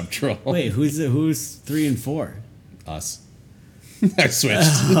 What's up, troll? Wait, who's 3 and 4? Us. I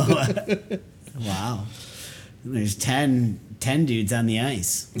switched. Wow. There's 10 dudes on the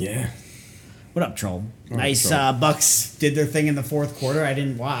ice. Yeah. What up, troll? What up, Nice. troll? Bucks did their thing in the fourth quarter. I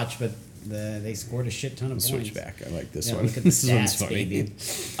didn't watch, but they scored a shit ton of points. Switch back. I like this Yeah, one. look at the This one's stats, funny. baby.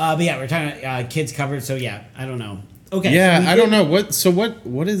 But yeah, we're talking kids covered. So yeah, I don't know. Okay. Yeah, so we I did- don't know what. So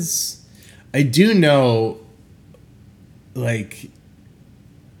what is? I do know. Like,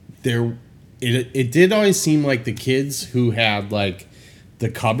 there, it did always seem like the kids who had like the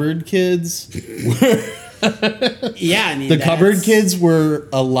cupboard kids. Yeah, I mean The cupboard that's- kids were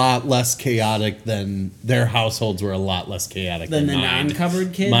a lot less chaotic than their households were a lot less chaotic than than the mine.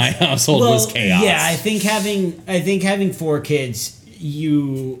 non-covered kids. My household was chaos. Yeah, I think having 4 kids,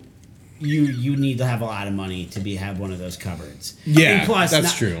 you need to have a lot of money to have one of those cupboards. Yeah, And plus,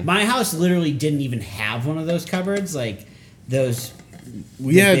 that's true. My house literally didn't even have one of those cupboards, like those.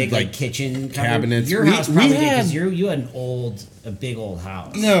 We the had big, like kitchen cupboard. cabinets. Your We- house we probably did had- because you had a big old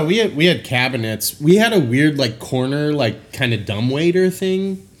house. No, we had cabinets. We had a weird like corner like kind of dumbwaiter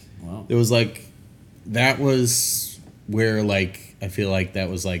thing. Wow. It was like that was where like I feel like that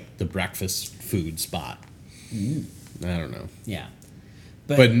was like the breakfast food spot. I don't know. Yeah.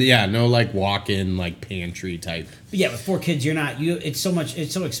 But yeah, no like walk-in like pantry type. But yeah, with 4 kids, it's so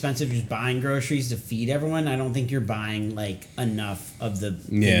expensive just buying groceries to feed everyone. I don't think you're buying like enough of the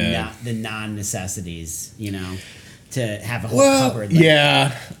non-necessities, to have a whole cupboard. Like,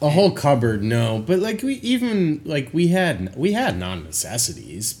 yeah, a whole cupboard. No, but like we had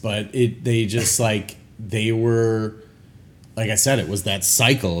non-necessities, but they just like they were. Like I said, it was that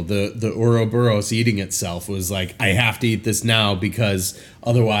cycle. The Ouroboros eating itself was like, I have to eat this now because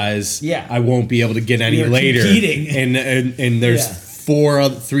otherwise, Yeah. I won't be able to get any You're later. competing. And there's Yeah.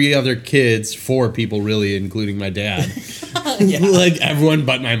 3 other kids, 4 people really, including my dad. Yeah. Like everyone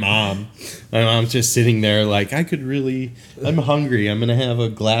but my mom. My mom's just sitting there like, I'm hungry. I'm gonna have a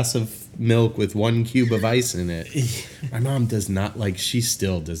glass of milk with 1 cube of ice in it. My mom she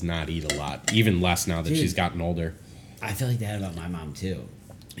still does not eat a lot, even less now that Dude. she's gotten older. I feel like that about my mom too.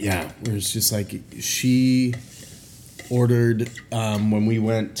 Yeah, where it's just like she ordered when we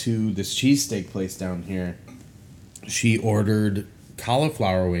went to this cheesesteak place down here. She ordered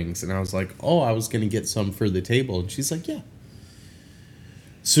cauliflower wings, and I was like, "Oh, I was gonna get some for the table," and she's like, "Yeah."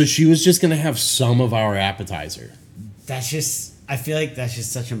 So she was just gonna have some of our appetizer. I feel like that's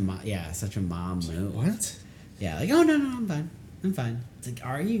just such a mom move. What? Yeah, like, oh no, I'm fine. It's like,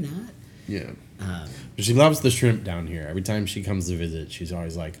 are you not? Yeah. But she loves the shrimp down here. Every time she comes to visit, she's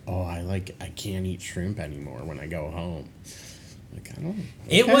always like, "Oh, I can't eat shrimp anymore when I go home." Like, I don't.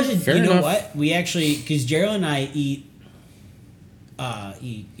 It okay, wasn't. fair You know enough. what? We actually, because Gerald and I eat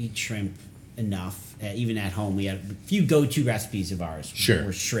shrimp enough. Even at home, we had a few go-to recipes of ours. Sure.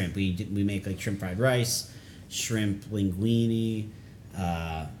 Were shrimp. We make like shrimp fried rice, shrimp linguine.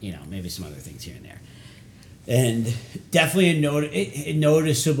 Maybe some other things here and there. And definitely a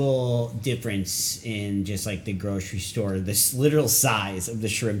noticeable difference in just like the grocery store, this literal size of the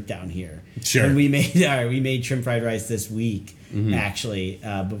shrimp down here. Sure. And we made shrimp fried rice this week, actually,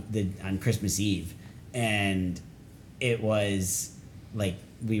 on Christmas Eve, and it was like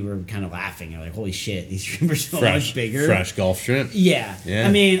we were kind of laughing. Like, holy shit, these shrimp are so much bigger. Fresh Gulf shrimp. Yeah. Yeah.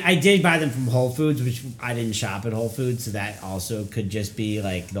 I mean, I did buy them from Whole Foods, which I didn't shop at Whole Foods, so that also could just be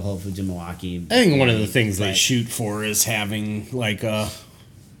like the Whole Foods in Milwaukee. I think one of the things they But- shoot for is having like a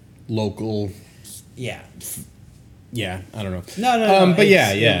local. Yeah. Yeah, I don't know. No. But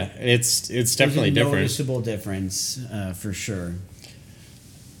it's- it's definitely There's a different. noticeable difference, for sure.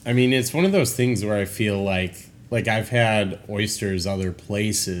 I mean, it's one of those things where I feel like I've had oysters other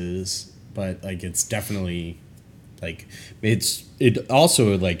places, but like it's definitely like it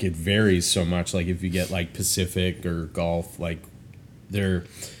also like it varies so much. Like if you get like Pacific or Gulf, like they're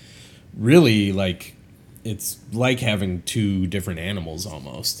really like it's like having 2 different animals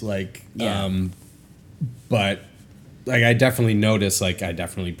almost. Like Yeah. but like I definitely notice like I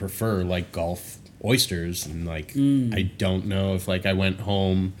definitely prefer like Gulf oysters, and like I don't know if like I went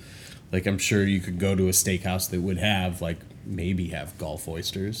home, like I'm sure you could go to a steakhouse that would have like maybe have Gulf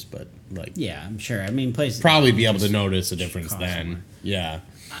oysters, but like Yeah, I'm sure. I mean, places probably be able to notice a difference cost then. more. Yeah.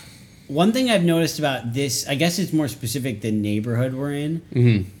 One thing I've noticed about this, I guess it's more specific than neighborhood we're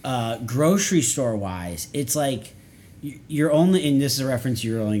in. Grocery store wise, it's like you're only, and this is a reference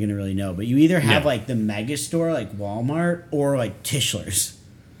you're only going to really know, but you either have Yeah. like the mega store like Walmart or like Tischler's.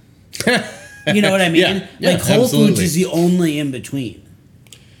 You know what I mean? Yeah. Yeah, Like Whole Foods absolutely. is the only in between.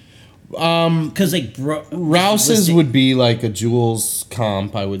 Because like Rouse's would be like a Jules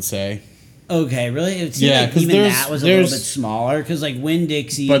comp, I would say. Okay, really? It seemed Yeah, like 'cause even there's- that was a little there's- bit smaller. Because like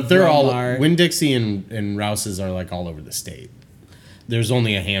Winn-Dixie, But they're Bromart- all Winn-Dixie and Rouse's are like all over the state. There's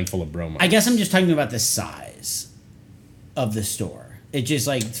only a handful of Bromart. I guess I'm just talking about the size of the store. It just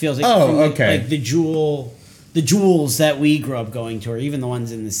like feels like Oh, from, okay. like the jewels that we grew up going to, or even the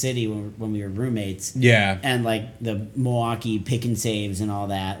ones in the city when we were roommates. Yeah. And like the Milwaukee pick and saves and all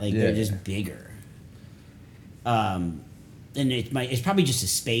that, like they're Yeah. just bigger. And it's probably just a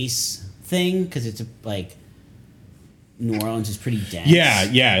space thing because it's like New Orleans is pretty dense.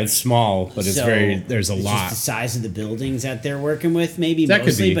 Yeah, it's small, but it's So, there's a it's lot. Just the size of the buildings that they're working with, maybe That could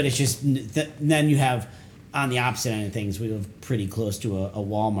mostly, be. but it's just then you have on the opposite end of things, we live pretty close to a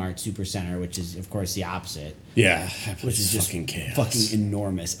Walmart supercenter, which is of course the opposite, Yeah, which is just fucking chaos. fucking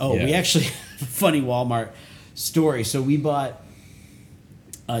enormous. Oh, Yeah. we actually have a funny Walmart story. So we bought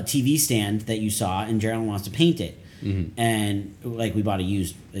a TV stand that you saw, and Geraldine wants to paint it, and like we bought a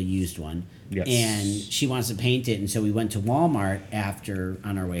used one. Yes. And she wants to paint it, and so we went to Walmart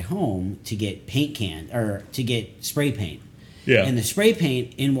on our way home to get to get spray paint. Yeah. And the spray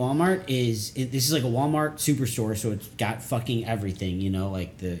paint in Walmart this is like a Walmart superstore, so it's got fucking everything, you know,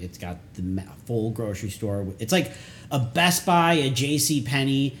 like it's got the full grocery store. It's like a Best Buy, a J.C.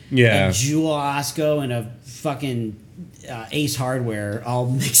 Penney, Yeah. a Jewel Osco, and a fucking Ace Hardware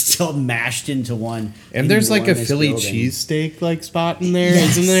all mashed into one. And there's like a enormous Philly building. cheesesteak like spot in there,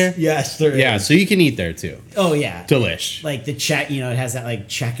 not there? Yes, there Yeah, is. so you can eat there too. Oh yeah. Delish. Like the check, you know, it has that like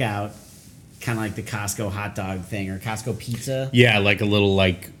checkout, kind of like the Costco hot dog thing or Costco pizza. Yeah, like a little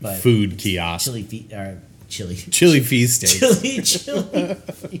like But food kiosk. Chili Chili feast steak.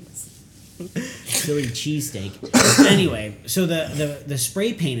 Chili cheesesteak. Anyway, so the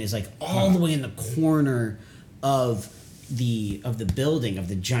spray paint is like all the way in the corner of the building of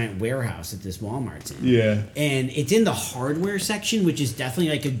the giant warehouse that this Walmart's in. Yeah. And it's in the hardware section, which is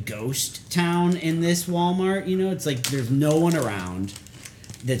definitely like a ghost town in this Walmart. You know, it's like there's no one around.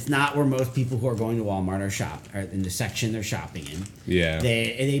 That's not where most people who are going to Walmart are in the section they're shopping in. Yeah.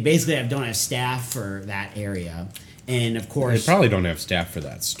 They basically don't have staff for that area. And of They course, probably don't have staff for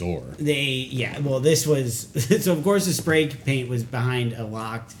that store. this was so. Of course, the spray paint was behind a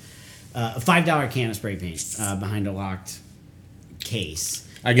locked, a $5 can of spray paint behind a locked case.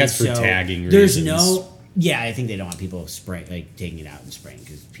 I guess And for tagging there's reasons. I think they don't want people taking it out and spraying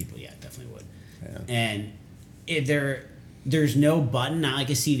because people, definitely would. Yeah. And there's no button, not like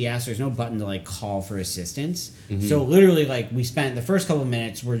a CVS. There's no button to like call for assistance. Mm-hmm. So literally, like we spent the first couple of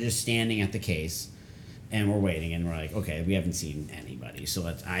minutes, we're just standing at the case. And we're waiting, and we're like, okay, we haven't seen anybody,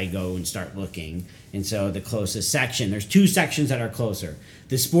 so I go and start looking. And so the closest section, there's two sections that are closer.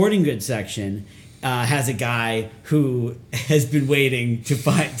 The sporting goods section has a guy who has been waiting to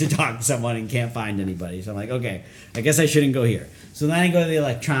talk to someone and can't find anybody. So I'm like, okay, I guess I shouldn't go here. So then I go to the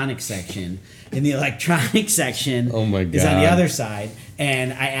electronics section, and the electronics section Oh my is on the God. other side.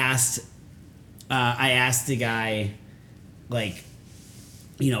 And I asked the guy, like,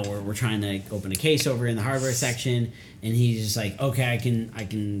 you know, we're trying to open a case over in the hardware section, and he's just like, okay, I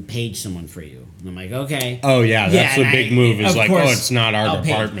can page someone for you. And I'm like, okay. Oh yeah, that's the and big move is of like, course, oh, it's not our I'll page.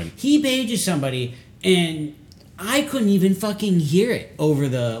 department. He pages somebody, and I couldn't even fucking hear it over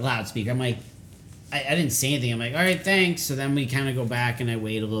the loudspeaker. I'm like, I didn't say anything. I'm like, all right, thanks. So then we kind of go back, and I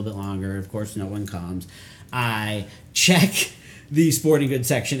wait a little bit longer. Of course, no one comes. I check the sporting goods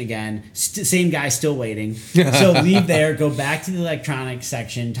section again. Same guy still waiting. So leave there, go back to the electronics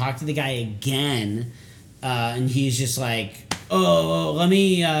section, talk to the guy again, and he's just like, oh, let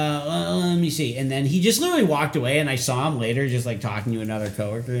me see. And then he just literally walked away, and I saw him later just like talking to another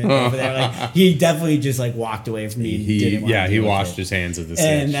coworker over there. Like he definitely just like walked away from me. And didn't want to He deal with washed it. his hands of the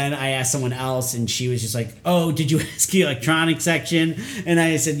And sitch. then I asked someone else, and she was just like, oh, did you ask the electronics section? And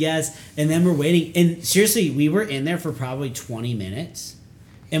I said yes. And then we're waiting. And seriously, we were in there for probably 20 minutes,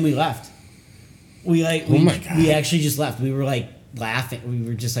 and we left. Oh my God. We actually just left. We were like laughing. We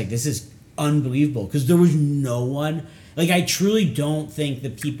were just like, this is unbelievable, because there was no one. Like, I truly don't think the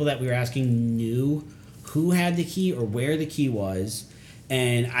people that we were asking knew who had the key or where the key was.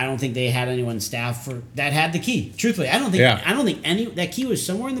 And I don't think they had anyone staff that had the key. Truthfully, I don't think that key was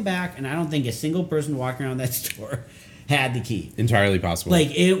somewhere in the back, and I don't think a single person walking around that store had the key. Entirely possible.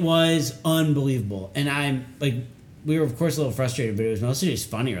 Like, it was unbelievable. And I'm like, we were of course a little frustrated, but it was mostly just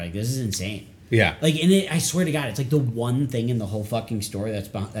funny. Like, this is insane. yeah. Like, and I swear to God, it's like the one thing in the whole fucking store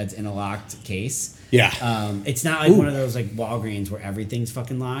that's in a locked case. Yeah. It's not like Ooh. one of those like Walgreens where everything's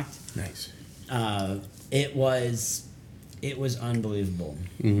fucking locked. Nice. It was unbelievable.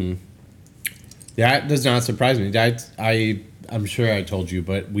 That does not surprise me. I'm sure I told you,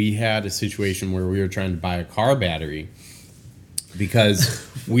 but we had a situation where we were trying to buy a car battery because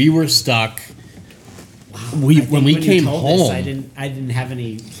we were stuck. When we came home, I didn't have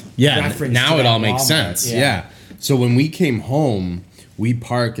any. Yeah, reference now to it that all makes Walmart. sense. Yeah. So when we came home, we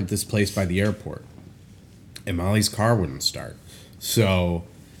parked at this place by the airport, and Molly's car wouldn't start. So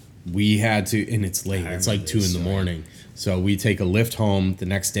we had to, and it's late. It's like 2 a.m. So we take a lift home. The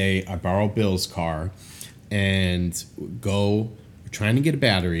next day, I borrow Bill's car and go. We're trying to get a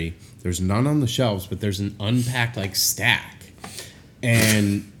battery. There's none on the shelves, but there's an unpacked like stack.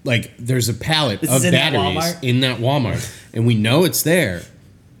 And like there's a pallet of batteries in that Walmart, and we know it's there.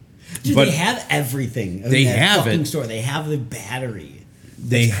 Dude, but they have everything. They have fucking it. Store. They have the battery.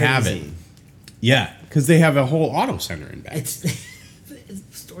 They It's have it. crazy. Yeah, because they have a whole auto center in back. It's the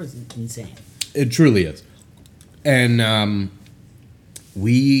store's insane. It truly is. And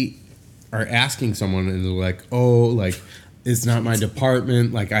we are asking someone, and they're like, "Oh, like it's not my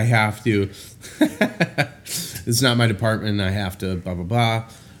department. Like I have to. It's not my department. I have to. Blah blah blah."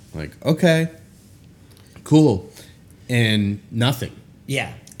 I'm like, okay, cool, and nothing.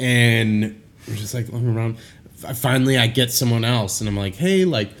 Yeah. And we're just like looking around. Finally, I get someone else, and I'm like, "Hey,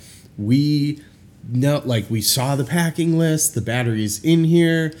 like we know, like we saw the packing list. The battery's in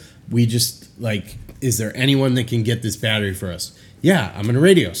here. We just like, is there anyone that can get this battery for us?" Yeah, I'm gonna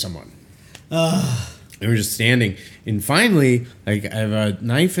radio someone. And we're just standing, and finally, like I have a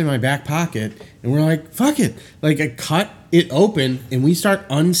knife in my back pocket, and we're like, "Fuck it!" Like I cut it open, and we start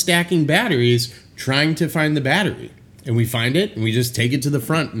unstacking batteries, trying to find the battery. And we find it, and we just take it to the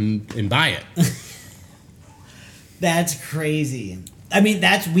front and buy it. That's crazy. I mean,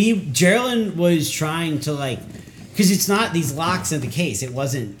 Geraldine was trying to like, because it's not these locks in the case.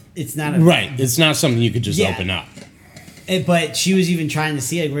 It's not a. Right. It's not something you could just open up. But she was even trying to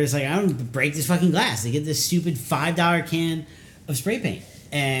see, like, we're just like, I'm going to break this fucking glass to get this stupid $5 can of spray paint.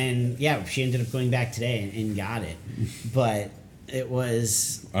 And yeah, she ended up going back today and got it. But it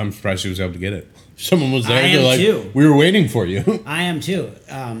was. I'm surprised she was able to get it. Someone was there. I They're am like, too. "We were waiting for you." I am too.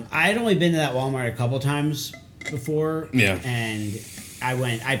 I had only been to that Walmart a couple times before. Yeah. And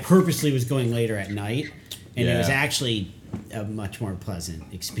I purposely was going later at night. And it was Yeah. actually a much more pleasant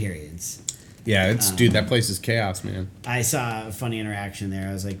experience. Yeah, dude, that place is chaos, man. I saw a funny interaction there.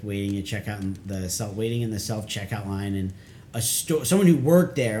 I was like waiting in the self checkout line, and someone who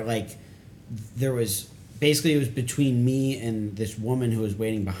worked there, like there was basically, it was between me and this woman who was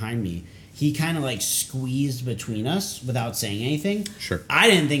waiting behind me. He kind of like squeezed between us without saying anything. Sure. I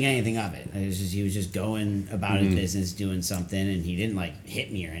didn't think anything of it. He was just going about his business, doing something, and he didn't like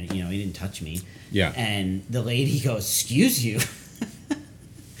hit me or anything. He didn't touch me. Yeah. And the lady goes, "Excuse you."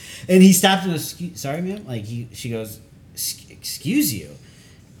 And he stopped and goes, "Sorry, ma'am." Like she goes, "Excuse you,"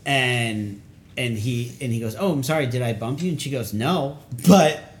 and he goes, "Oh, I'm sorry. Did I bump you?" And she goes, "No,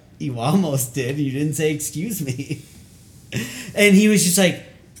 but you almost did. You didn't say excuse me." And he was just like,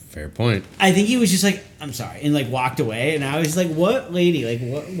 Fair point. I think he was just like, "I'm sorry," and like walked away. And I was like, "What, lady?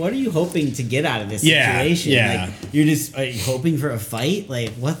 Like, what are you hoping to get out of this situation? Yeah. Like, you're just are you hoping for a fight? Like,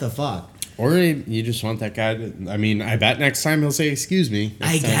 what the fuck?" Or you just want that guy to. I mean, I bet next time he'll say "excuse me."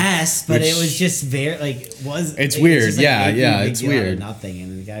 I guess, but it was just very like was. It's like, weird. just, like, Yeah, making a big it's deal out of weird. Nothing,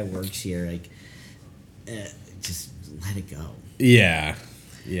 and the guy works here. Like, just let it go. Yeah,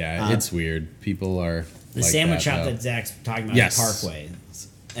 it's weird. People are The like sandwich that, shop though. that Zach's talking about, Yes. the Parkway,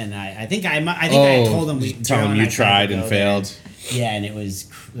 and I think I told him tell him you tried and failed. Yeah, and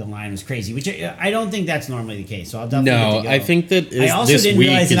the line was crazy, which I don't think that's normally the case. So I'll definitely No, get to go. I think that I also this didn't week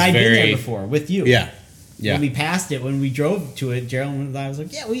realize that is I'd been there very- before with you. Yeah, When we passed it, when we drove to it, Gerald and I was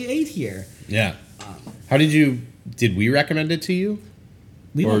like, "Yeah, we ate here." yeah. How did we recommend it to you?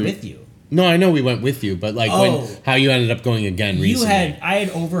 We Or- went with you. No, I know we went with you, but like how you ended up going again recently. I had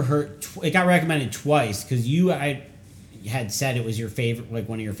overheard. It got recommended twice because I had said it was your favorite, like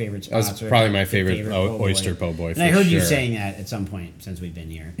one of your favorite spots. That's or probably my your favorite oyster po' boy. And I heard you saying that at some point since we've been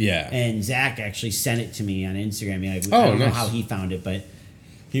here. Yeah. And Zach actually sent it to me on Instagram. Like, Oh, I don't know nice. how he found it, but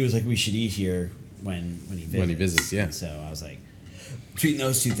he was like, "We should eat here when he visits." When he visits, yeah. So I was like, between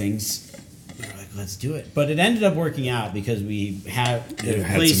those two things, we were like, let's do it. But it ended up working out because we had the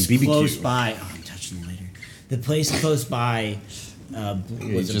had place some BBQ. close by. Oh, I'm touching the lighter. The place close by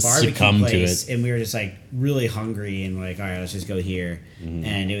was a just barbecue succumbed to place, it. and we were just like really hungry and like, all right, let's just go here. Mm-hmm.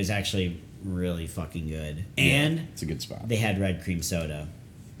 And it was actually really fucking good. And It's a good spot. they had red cream soda.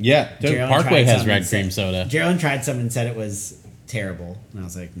 Yeah, Geraldine Parkway tried has some red and said- cream soda. Geraldine tried some and said it was terrible, and I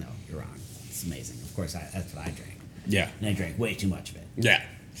was like, no, you're wrong. It's amazing. of course, that's what I drank. Yeah. And I drank way too much of it. Yeah.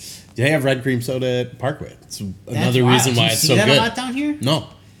 They have red cream soda at Parkway. It's another wild. reason Do why you it's see so that good. a lot down here? No.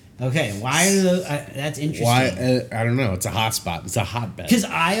 Okay, why are those? That's interesting. Why? I don't know. It's a hot spot. It's a hotbed. Because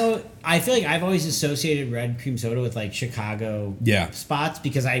I feel like I've always associated red cream soda with like Chicago spots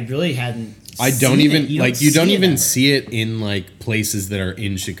because I really hadn't. I don't even you like. You don't even see it in like places that are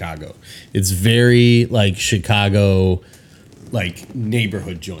in Chicago. It's very like Chicago, like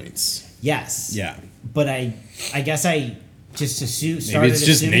neighborhood joints. Yes. Yeah. But I guess I just Maybe it's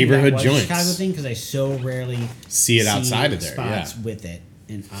just neighborhood joints. Chicago thing because I so rarely see it outside of there. Spots Yeah. with it,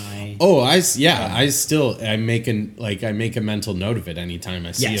 and I. I make a mental note of it anytime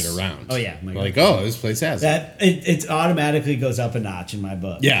I see it around. Oh yeah. Like, oh, this place has that. It automatically goes up a notch in my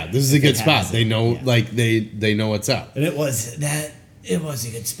book. Yeah, this is a good spot. They know, like they know what's up. And it was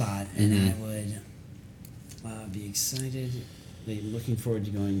a good spot, and I would be excited. Looking forward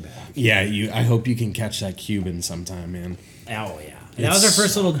to going back. Yeah, I hope you can catch that Cuban sometime, man. Oh yeah, that was our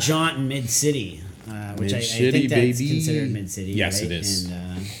first little jaunt in Mid City, which I think that's considered Mid City. Yes, right? it is.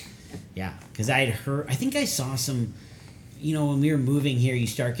 And yeah, because I had heard. I think I saw some. When we were moving here, you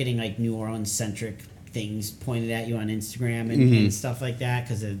start getting like New Orleans centric things pointed at you on Instagram and stuff like that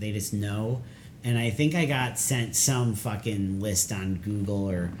because they just know. And I think I got sent some fucking list on Google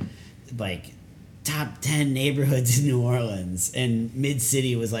or like top 10 neighborhoods in New Orleans, and Mid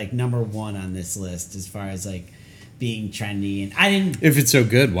City was like number 1 on this list as far as like being trendy. And I didn't. If it's so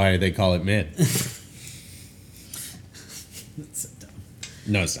good, why do they call it mid? That's so dumb.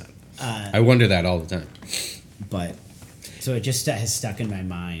 No, it's not. I wonder that all the time. But so it just has stuck in my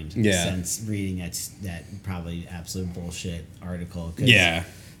mind since reading that probably absolute bullshit article. Yeah,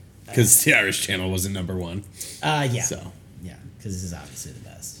 because the Irish Channel wasn't number 1. Yeah. So yeah, because this is obviously the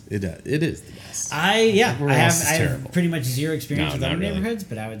best. It is the best. I else is have terrible. pretty much zero experience with other not really. neighborhoods,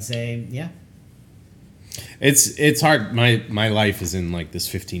 but I would say It's hard. My life is in like this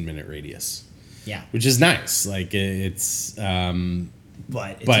 15-minute radius. Yeah. Which is nice. Like it's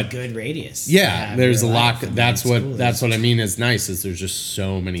but it's a good radius. Yeah, there's a lot. Life. That's what I mean is nice is there's just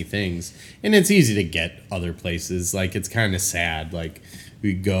so many things. And it's easy to get other places. Like it's kind of sad. Like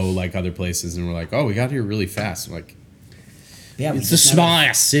we go like other places and we're like, "Oh, we got here really fast." I'm like, yeah, it's a small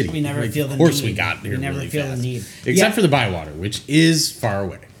ass city. We never feel the need. Of course we got here We never really feel fast. the need. Except for the Bywater, which is far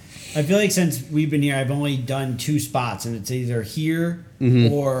away. I feel like since we've been here, I've only done 2 spots, and it's either here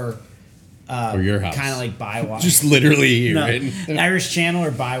or your house. kind of like Bywater. Just literally here. No, Right? Irish Channel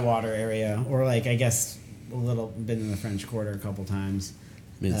or Bywater area, or like I guess a little been in the French Quarter a couple times.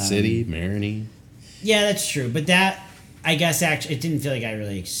 Mid City, Marigny. Yeah, that's true, but that I guess actually it didn't feel like I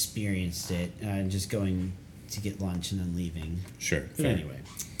really experienced it. Just going to get lunch and then leaving. Sure. But fair. anyway.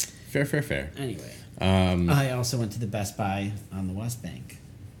 Fair. Anyway, I also went to the Best Buy on the West Bank,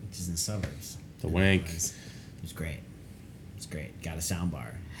 which is in the suburbs. The Wank. It was great. It's great. Got a sound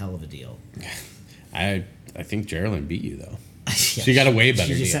bar. Hell of a deal. I think Geraldine beat you though. Yeah, She got a way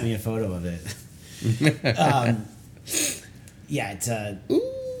better She just deal. sent me a photo of it. Yeah, it's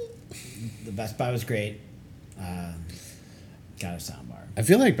the Best Buy was great. Got a sound bar. I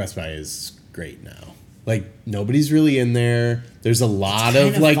feel like Best Buy is great now. Like nobody's really in there. There's a lot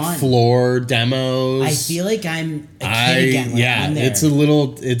of like fun. floor demos. I feel like I'm a kid again when I'm in there.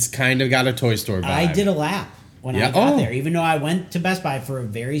 It's kind of got a toy store vibe. I did a lap when Yeah. I got Oh. there, even though I went to Best Buy for a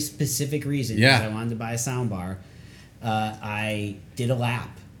very specific reason. Yeah. Because I wanted to buy a sound bar. I did a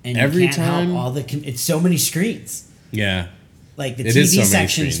lap, and Every you can't time- help all the. It's so many screens. Yeah. Like the It is TV so many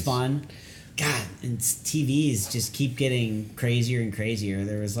section's screens. fun. God, and TVs just keep getting crazier and crazier.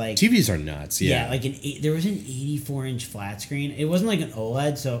 There was like TVs are nuts. Yeah. like there was an 84-inch flat screen. It wasn't like an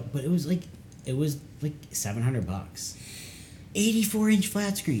OLED, but it was like $700. 84-inch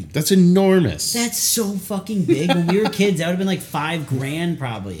flat screen. That's enormous. That's so fucking big. When we were kids, that would have been like $5,000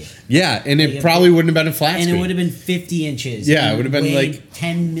 probably. Yeah, and it Like, probably wouldn't have been a flat And screen. it would have been 50 inches. Yeah, and it would have been weighed like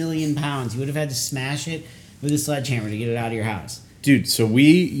 10 million pounds. You would have had to smash it with a sledgehammer to get it out of your house. Dude, so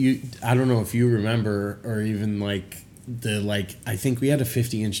I don't know if you remember or even I think we had a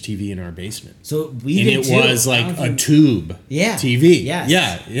 50-inch TV in our basement. So we And did it too. was I like don't know a if you- tube Yeah. TV. Yes.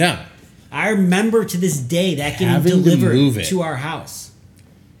 Yeah. I remember to this day that getting Having to delivered move it. to our house.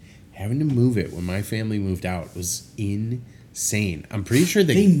 Having to move it when my family moved out was insane. I'm pretty sure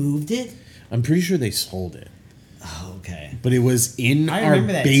They moved it? I'm pretty sure they sold it. Oh, okay. But it was in I our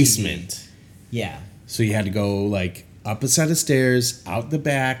remember that basement. Yeah. So you had to go like up a set of stairs, out the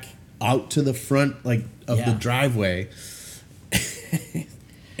back, out to the front of the Yeah. driveway.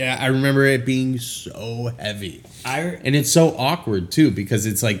 Yeah, I remember it being so heavy. And it's so awkward too because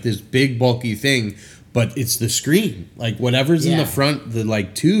it's like this big bulky thing, but it's the screen. Like whatever's in the front, the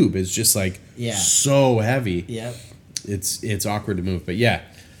like tube is just like so heavy. Yep. It's awkward to move, but yeah,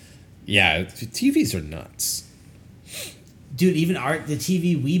 TVs are nuts. Dude, even the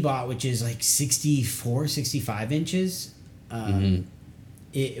TV we bought, which is like 64, 65 inches,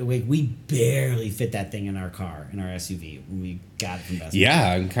 we barely fit that thing in our car, in our SUV, when we got it from Best Buy.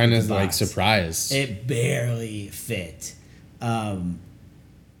 Yeah, I'm kind of like surprised. It barely fit.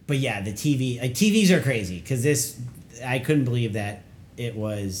 But yeah, the TV, like TVs are crazy because I couldn't believe that it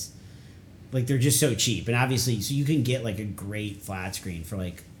was, like, they're just so cheap. And obviously, so you can get like a great flat screen for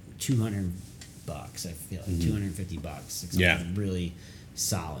like $200, I feel like $250. Like something really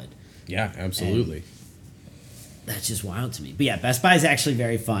solid. Yeah, absolutely. And that's just wild to me. But yeah, Best Buy is actually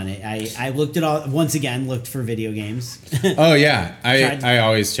very fun. I looked at looked for video games. Oh yeah, I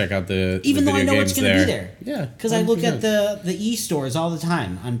always check out even though I know it's going to be there. Yeah, because I look at the e-stores all the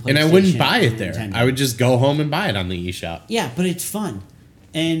time on PlayStation. And I wouldn't buy it there. Nintendo. I would just go home and buy it on the eShop. Yeah, but it's fun.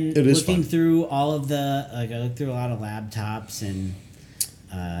 And looking through all of I looked through a lot of laptops and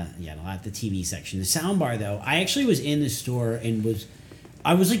a lot of the TV section. The soundbar though, I actually was in the store and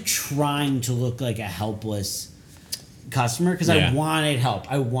I was like trying to look like a helpless customer because I wanted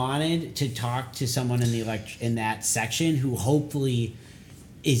help. I wanted to talk to someone in in that section who hopefully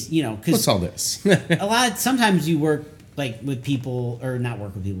is, because what's all this? Sometimes you work like with people, or not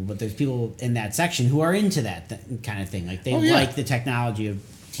work with people, but there's people in that section who are into that kind of thing. Like they like the technology of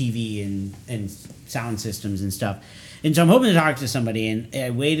TV and sound systems and stuff. And so I'm hoping to talk to somebody, and I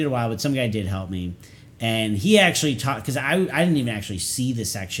waited a while, but some guy did help me. And he actually talked, because I didn't even actually see the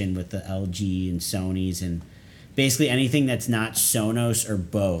section with the LG and Sony's, and basically anything that's not Sonos or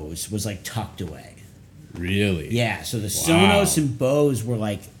Bose was like tucked away. Really? Yeah, so the Sonos and Bose were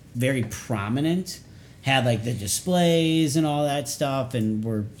like very prominent, had like the displays and all that stuff, and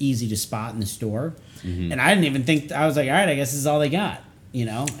were easy to spot in the store. Mm-hmm. And I didn't even think, I was like, all right, I guess this is all they got,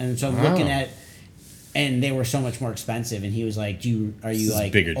 And so I'm looking at, and they were so much more expensive. And he was like, are you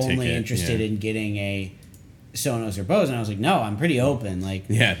like only interested in getting a Sonos or Bose? And I was like, no, I'm pretty open. Like,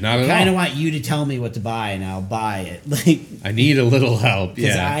 not at all. I kind of want you to tell me what to buy, and I'll buy it. Like, I need a little help.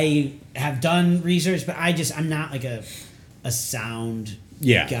 Because I have done research, but I'm not like a sound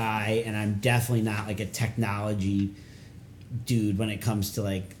guy, and I'm definitely not like a technology dude when it comes to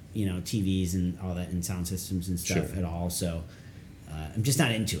like TVs and all that and sound systems and stuff at all. So I'm just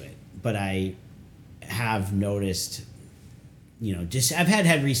not into it. But I have noticed, I've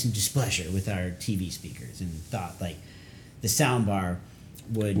had recent displeasure with our TV speakers, and thought like the sound bar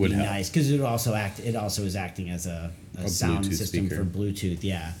would be help. Nice, because it also is acting as a sound Bluetooth system speaker. for Bluetooth.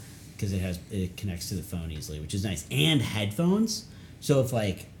 Yeah, because it connects to the phone easily, which is nice, and headphones. So if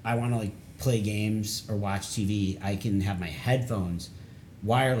like I want to like play games or watch TV, I can have my headphones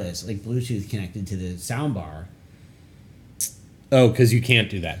wireless, like Bluetooth, connected to the sound bar. Oh, because you can't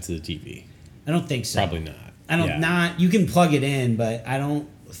do that to the TV. I don't think so. Probably not. I don't not. You can plug it in, but I don't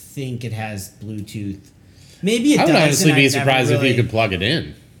think it has Bluetooth. Maybe it does. I would honestly be surprised if you could plug it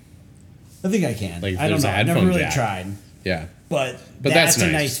in. I think I can. Like, I don't know. I've never really tried. Yeah. But that's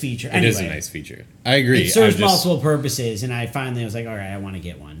a nice feature. It is a nice feature. I agree. It serves multiple purposes, and I finally was like, all right, I want to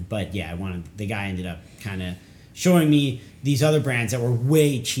get one. But yeah, the guy ended up kind of showing me these other brands that were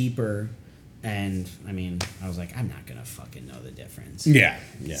way cheaper. And I mean, I was like, I'm not gonna fucking know the difference. Yeah.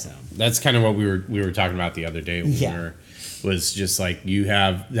 So that's kind of what we were talking about the other day. Was just like, you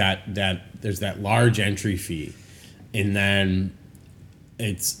have that there's that large entry fee, and then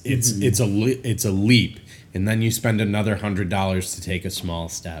it's a leap, and then you spend another $100 to take a small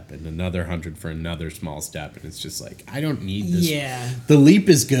step, and another $100 for another small step, and it's just like, I don't need this. Yeah. The leap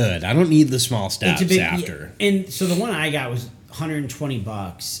is good. I don't need the small steps after. And so the one I got was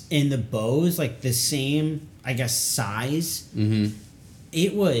 $120, and the Bose, like the same, I guess, size. Mm-hmm.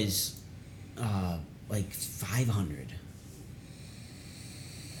 It was like $500.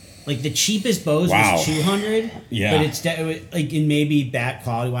 Like the cheapest Bose was $200. Yeah, but it's like, and maybe that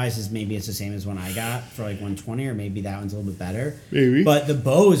quality wise it's the same as one I got for like $120, or maybe that one's a little bit better. Maybe. But the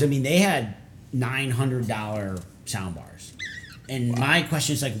Bose, I mean, they had $900 sound bars, and my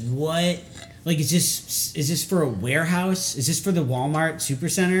question is like, what? Like, is this for a warehouse? Is this for the Walmart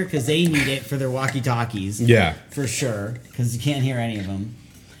Supercenter? Because they need it for their walkie-talkies. Yeah. For sure. Because you can't hear any of them.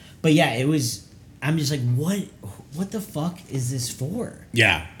 But yeah, it was... I'm just like, what the fuck is this for?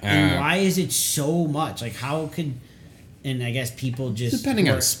 Yeah. And why is it so much? Like, how could... And I guess people just... Depending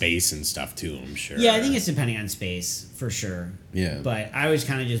on space and stuff, too, I'm sure. Yeah, I think it's depending on space, for sure. Yeah. But I was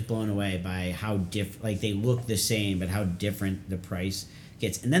kind of just blown away by how different... Like, they look the same, but how different the price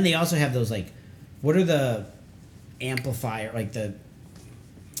gets. And then they also have those, like... What are the amplifier... Like, the...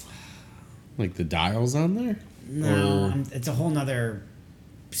 Like the dials on there? No, it's a whole nother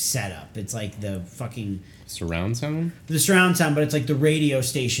setup. It's like the fucking Surround sound? the surround sound, but it's like the radio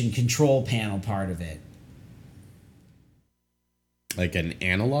station control panel part of it. Like an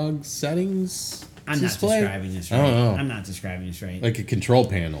analog settings I'm display? not describing this right. Oh. I'm not describing this right. Like a control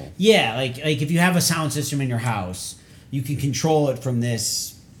panel. Yeah, like if you have a sound system in your house, you can control it from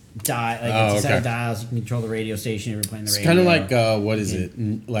this dial. Like it's a set of dials. You can control the radio station. You're playing the radio. It's kind of like what is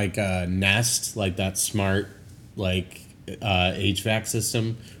it? Like Nest, like that smart like HVAC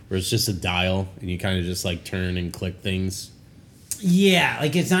system where it's just a dial and you kind of just like turn and click things. Yeah,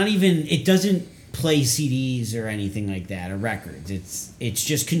 like it's not even. It doesn't play CDs or anything like that or records. It's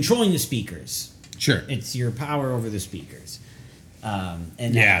just controlling the speakers. Sure. It's your power over the speakers. And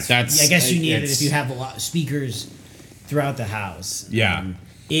Yeah, that's- I guess you need it it's- if you have a lot of speakers throughout the house. Yeah.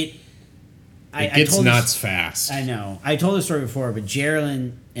 It Gets told nuts this- fast. I know. I told this story before, but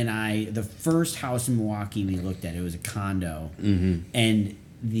Geraldine and I, the first house in Milwaukee we looked at, it was a condo, and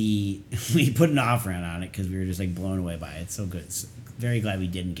we put an offer in on it because we were just like blown away by it. It's so good. So very glad we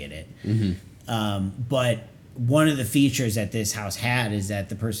didn't get it. But one of the features that this house had is that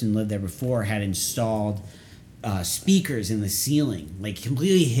the person who lived there before had installed speakers in the ceiling, like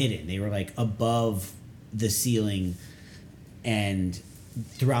completely hidden. They were like above the ceiling and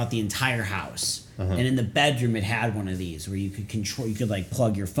throughout the entire house. And in the bedroom, it had one of these where you could control. You could like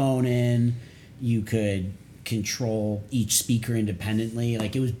plug your phone in. You could control each speaker independently.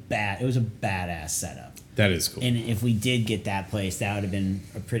 Like it was bad. It was a badass setup. That is cool. And if we did get that place, that would have been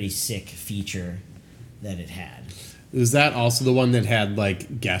a pretty sick feature that it had. Was that also the one that had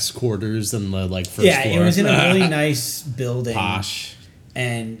like guest quarters and the like first Yeah, floor? it was in a really nice building. Posh.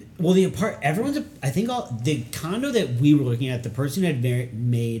 And well, the the condo that we were looking at, the person had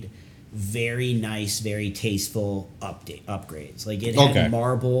made very nice, very tasteful upgrades. Like it had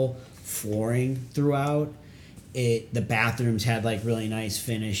marble flooring throughout. The bathrooms had like really nice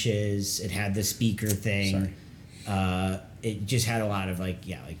finishes. It had the speaker thing. It just had a lot of like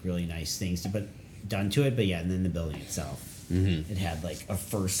really nice things done to it. But yeah, and then the building itself, it had like a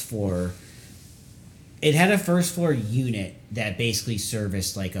first floor. It had a first floor unit that basically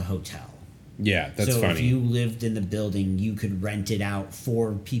serviced like a hotel. Yeah, that's so funny. if you lived in the building, you could rent it out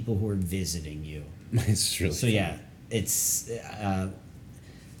for people who were visiting you. It's really so yeah, it's the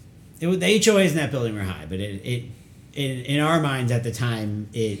HOAs in that building were high, but it in our minds at the time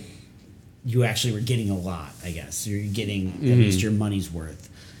you actually were getting a lot. I guess you're getting at least your money's worth.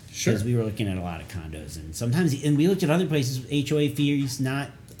 Sure. Because we were looking at a lot of condos, and we looked at other places with HOA fees not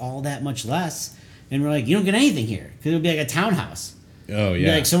all that much less, and we're like, you don't get anything here because it would be like a townhouse. Oh Be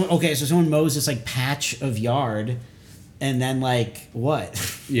yeah. like so someone mows this like patch of yard, and then like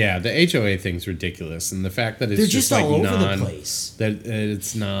what? Yeah, the HOA thing's ridiculous, and the fact that it's They're just like all over the place. That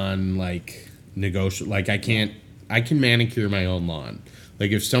it's non like negotiable. Like I can manicure my own lawn.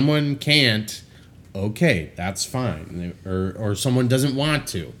 Like if someone can't, okay, that's fine. Or someone doesn't want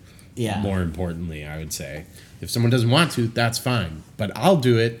to. Yeah. More importantly, I would say, if someone doesn't want to, that's fine. But I'll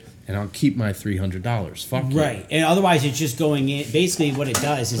do it, and I'll keep my $300. Fuck you. Right, and otherwise it's just going in. Basically, what it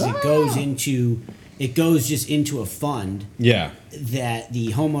does is it goes just into a fund. Yeah. That the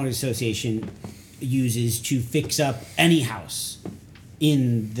homeowners association uses to fix up any house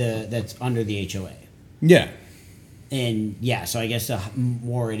that's under the HOA. Yeah. And yeah, so I guess the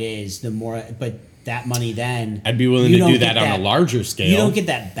more it is, the more. But that money then I'd be willing to do that on a larger scale. You don't get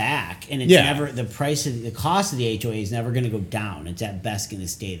that back, and it's never the cost of the HOA is never going to go down. It's at best going to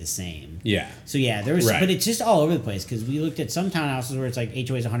stay the same. Yeah. So yeah, there's Right. but it's just all over the place because we looked at some townhouses where it's like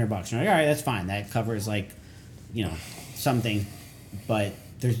HOA is $100. And you're like, all right, that's fine. That covers like, something, but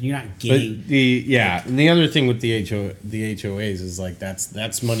you're not getting. But and the other thing with the HOAs is like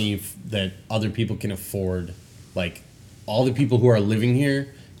that's money that other people can afford. Like all the people who are living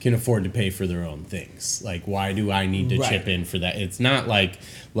here can afford to pay for their own things. Like, why do I need to chip in for that? It's not like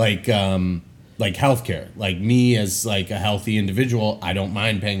healthcare. Like me as like a healthy individual, I don't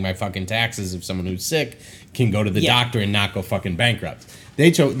mind paying my fucking taxes if someone who's sick can go to the doctor and not go fucking bankrupt.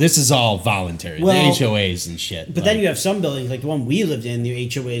 This is all voluntary. Well, the HOAs and shit. But then you have some buildings, like the one we lived in, the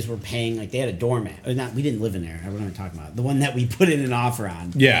HOAs were paying, like they had a doormat. Or not, we didn't live in there. I don't know what I'm talking about. The one that we put in an offer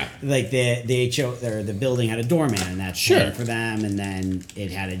on. Yeah. Like the HO or the building had a doorman, and that's paying for them. And then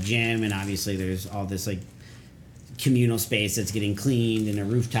it had a gym, and obviously there's all this like communal space that's getting cleaned and a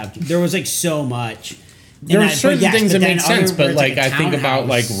rooftop. There was like so much. There are certain things that make sense, but like I think about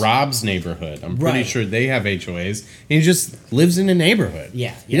like townhouse. Rob's neighborhood. I'm pretty Right. sure they have HOAs. He just lives in a neighborhood.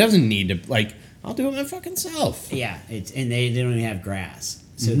 Yeah, He doesn't need to like. I'll do it my fucking self. Yeah, and they don't even have grass.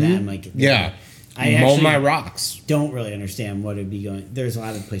 So then like Yeah. I Mow actually my rocks. don't really understand what it'd be going. There's a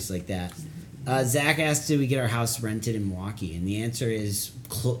lot of places like that. Zach asked, did we get our house rented in Milwaukee? And the answer is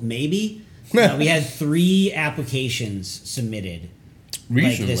maybe. We had 3 applications submitted.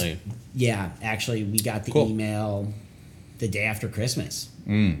 Recently. Yeah, actually, we got the email the day after Christmas.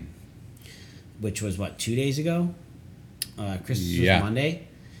 Which was, 2 days ago? Christmas was Monday.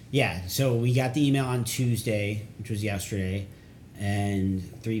 Yeah, so we got the email on Tuesday, which was yesterday, and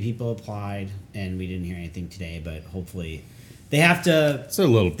 3 people applied, and we didn't hear anything today, but hopefully... They have to... It's a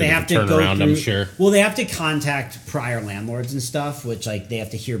little bit of a turnaround, I'm sure. Well, they have to contact prior landlords and stuff, which, they have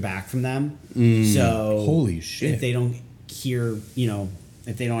to hear back from them. So... Holy shit. If they don't hear,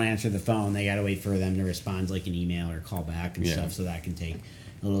 if they don't answer the phone, they got to wait for them to respond to, an email or call back and stuff, so that can take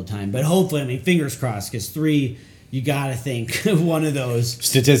a little time. But hopefully, fingers crossed, because 3, you got to think one of those...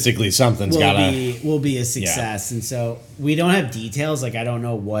 Statistically, something's got to... Will be a success. Yeah. And so, we don't have details. I don't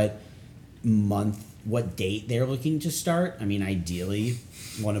know what date they're looking to start. Ideally,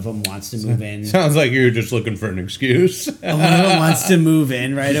 one of them wants to move in. Sounds like you're just looking for an excuse. One of them wants to move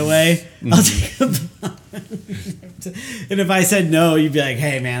in right away. I'll take a And if I said no, you'd be like,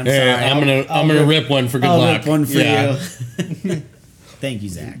 "Hey, man, I'm sorry. I'm gonna rip one for good luck. I'll rip one for you." Thank you,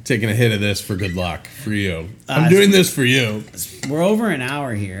 Zach. Taking a hit of this for good luck for you. I'm doing this for you. We're over an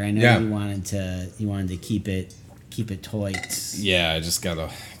hour here. I know you wanted to keep it tight. Yeah, I just got a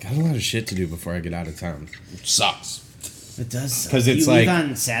lot of shit to do before I get out of town, which sucks. It does, because it's you leave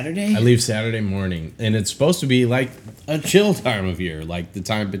on Saturday. I leave Saturday morning, and it's supposed to be like a chill time of year, like the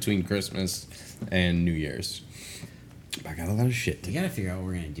time between Christmas and New Year's. I got a lot of shit. We gotta figure out what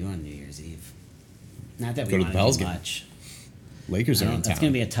we're gonna do on New Year's Eve. Not that we go to the Bells game. Much. Lakers are in town. That's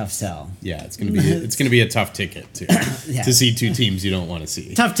gonna be a tough sell. Yeah, it's gonna be a tough ticket too to see 2 teams you don't want to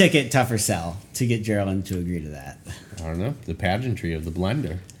see. Tough ticket, tougher sell to get Geraldine to agree to that. I don't know, the pageantry of the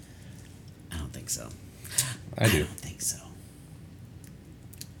blender. I don't think so. I do. I don't think so.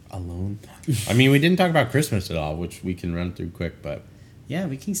 Alone. We didn't talk about Christmas at all, which we can run through quick, but yeah,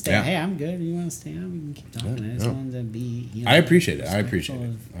 we can stay. Yeah. Hey, I'm good. You want to stay on? We can keep talking. I just wanted to be. I appreciate it. I appreciate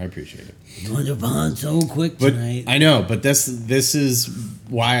it. You want to bond so quick tonight. I know, but this is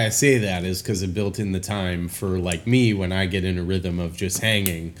why I say that is because it built in the time for me when I get in a rhythm of just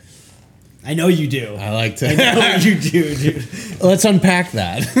hanging. I know you do. I like to. I know you do, dude. Let's unpack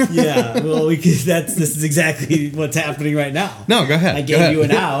that. Yeah, well, this is exactly what's happening right now. No, go ahead. I gave you an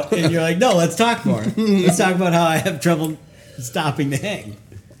out, and you're like, no, let's talk more. Let's talk about how I have trouble stopping the hang.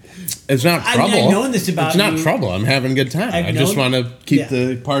 It's not trouble. I've known this about you. It's not trouble. I'm having a good time. I just want to keep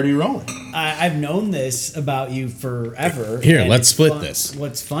the party rolling. I've known this about you forever. Here, let's split this.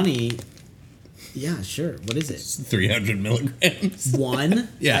 What's funny... Yeah, sure. What is it? It's 300 milligrams. One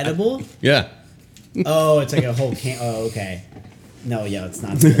edible? Yeah. Oh, it's like a whole can. Oh, okay. No, it's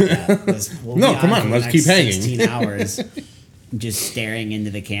not like that. No, come on. Let's keep hanging. 16 hours just staring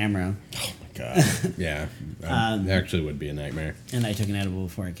into the camera. Oh, my God. Yeah. It actually would be a nightmare. And I took an edible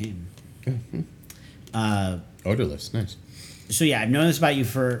before I came. Odorless. Nice. So, yeah, I've known this about you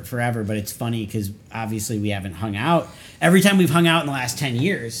forever, but it's funny because obviously we haven't hung out. Every time we've hung out in the last 10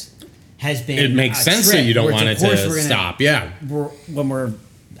 years... It makes sense that you don't want it to stop. Yeah. When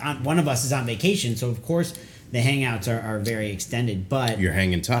one of us is on vacation, so of course the hangouts are very extended. But you're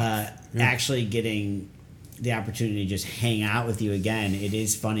hanging tough. Actually getting the opportunity to just hang out with you again, it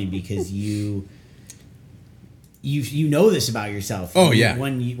is funny because you know this about yourself. Oh yeah.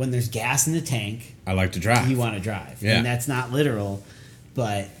 When there's gas in the tank, I like to drive. You want to drive, yeah. And that's not literal,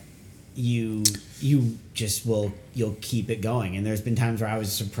 but you just you'll keep it going. And there's been times where I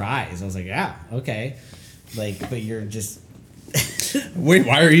was surprised. I was like, yeah, okay. But you're just... Wait,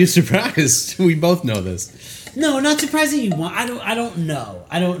 why are you surprised? We both know this. No, not surprised that you want... I don't know.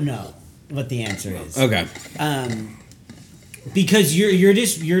 I don't know what the answer is. Okay. Because you're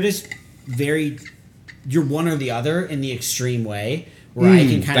just very... You're one or the other in the extreme way, where I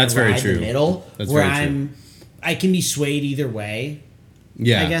can kind of ride the middle. That's where very true. I can be swayed either way.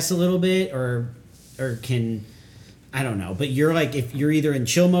 Yeah. I guess a little bit, or can, I don't know. But you're like, if you're either in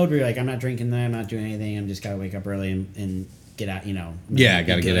chill mode where you're like, I'm not drinking that, I'm not doing anything, I'm just gotta wake up early and get out, Yeah, I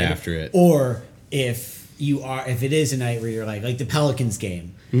gotta get after it. Or if it is a night where you're like the Pelicans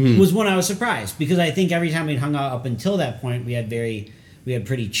game was one I was surprised, because I think every time we'd hung out up until that point, we had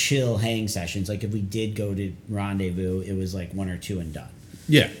pretty chill hang sessions. Like if we did go to rendezvous, it was like 1 or 2 and done.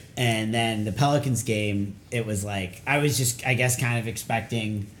 Yeah. And then the Pelicans game, it was like, I was just, I guess, kind of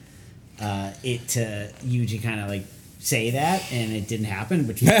expecting you to kind of like say that, and it didn't happen,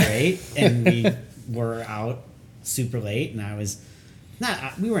 which was great. And we were out super late, and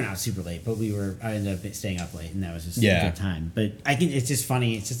we weren't out super late, but I ended up staying up late, and that was just a good time. But it's just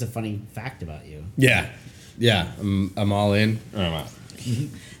funny. It's just a funny fact about you. Yeah. Yeah. I'm all in. Or I'm out.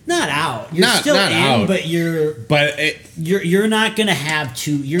 Not out. You're Not- still not in, out. but But you're not gonna have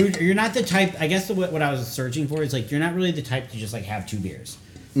two. You're not the type. I guess what I was searching for is like you're not really the type to just like have 2 beers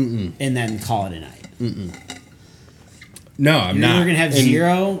and then call it a night. no, I'm You're not. either gonna have And-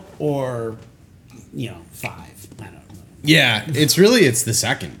 0 or 5. I don't know. Yeah, it's the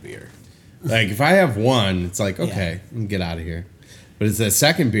second beer. Like if I have one, it's like okay, I can get out of here. But it's that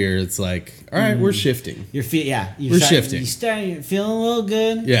second beer. It's like all right, we're shifting. You're We're shifting. You're feeling a little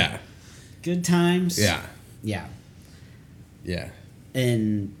good. Yeah, Good times. yeah, Yeah. yeah.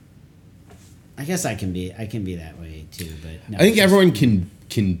 And I guess I can be that way too. But no, I think it's just- everyone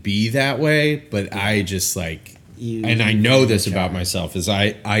can be that way, but I just like, and I know this about myself is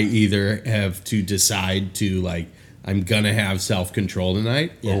I either have to decide to like I'm gonna have self-control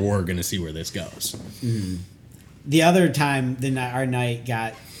tonight, Yeah. or we're gonna see where this goes. The other time, our night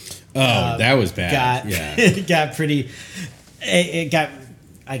got That was bad. got Yeah. got pretty. It got.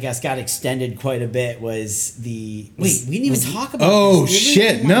 I guess got extended quite a bit. Was the wait? We didn't even talk about. Oh this, did we?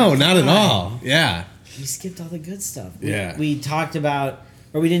 shit! Oh my No, not at God. all. Yeah. We skipped all the good stuff. Yeah. We talked about,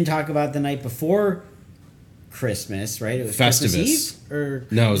 or we didn't talk about the night before Christmas, right? It was Christmas Festivus. Eve, or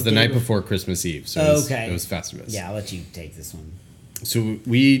No, it was the day night before Christmas Eve. So Okay. it was Festivus. Yeah, I'll let you take this one. So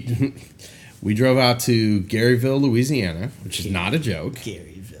we drove out to Garyville, Louisiana, which is not a joke.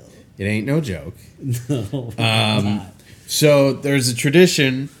 Garyville. It ain't no joke. No. it's not. So there's a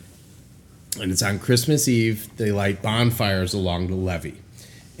tradition, and it's on Christmas Eve. They light bonfires along the levee,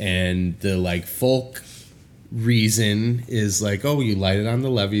 and the like folk reason is like, oh, you light it on the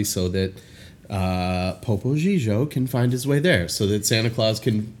levee so that Popo Gijo can find his way there, so that Santa Claus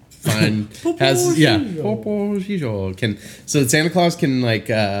can find Popo Gijo can, so that Santa Claus can like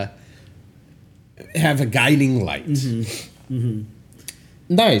have a guiding light.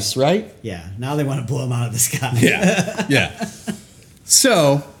 Nice, right? Yeah. Now they want to blow him out of the sky. Yeah, yeah.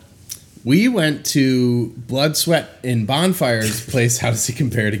 So we went to Blood, Sweat, and Bonfire's place. How does he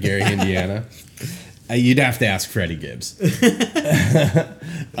compare to Gary, Indiana? You'd have to ask Freddie Gibbs.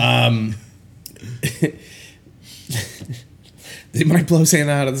 They might blow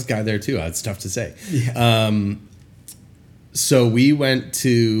Santa out of the sky there too. It's tough to say. Yeah. So we went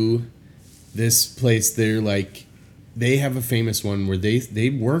to this place. They're like, they have a famous one where they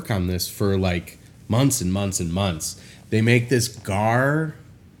work on this for like months and months and months. They make this gar,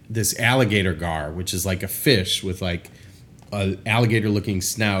 this alligator gar, which is like a fish with like a alligator looking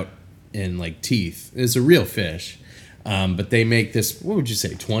snout and like teeth. It's a real fish. But they make this, what would you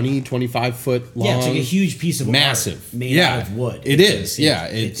say, 20, 25 foot long? Yeah, it's like a huge piece of massive art made out of wood. It is. Yeah,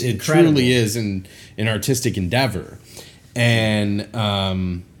 It's it incredible. truly is an artistic endeavor. And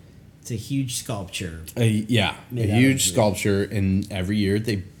It's a huge sculpture. a Made out huge of wood. sculpture, and every year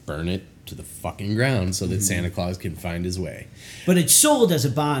they burn it to the fucking ground so that Santa Claus can find his way. But it's sold as a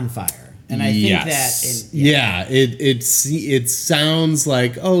bonfire. And I think Yes. that... It sounds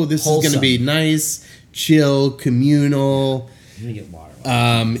like, oh, this is going to Wholesome. be nice, chill, communal. I'm going to get water.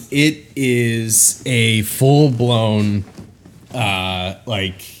 It is a full-blown,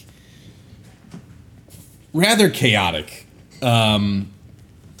 like, rather chaotic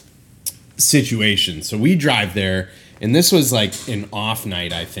situation. So we drive there, and this was like an off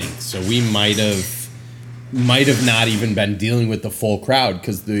night, I think. So we might have not even been dealing with the full crowd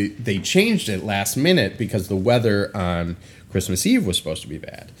because they changed it last minute because the weather on Christmas Eve was supposed to be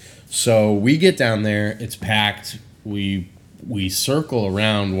bad. So we get down there, it's packed. We circle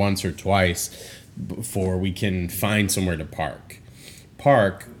around once or twice before we can find somewhere to park.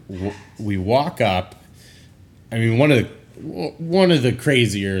 We walk up. I mean, one of the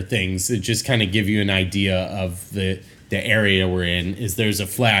crazier things that just kind of give you an idea of the area we're in is there's a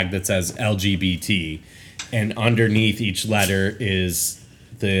flag that says LGBT, and underneath each letter is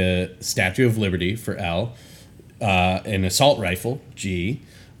the Statue of Liberty for L, an assault rifle G,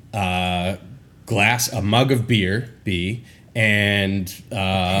 a mug of beer B, and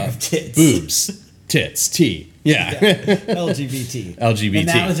Tits. boobs tits T. Yeah. LGBT. LGBT. And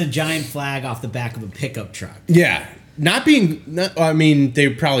that was a giant flag off the back of a pickup truck. Yeah, I mean, they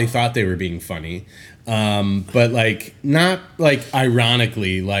probably thought they were being funny, but like not like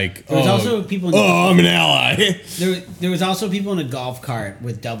ironically, like There was also people in I'm an ally. There was also people in a golf cart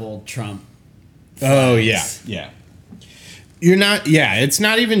with double Trump. Oh yeah, yeah. You're not. Yeah, it's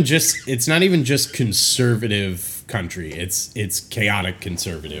not even just conservative country. It's chaotic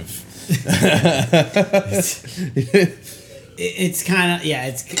conservative. It's kind of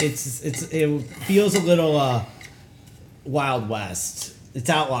it feels a little Wild West. It's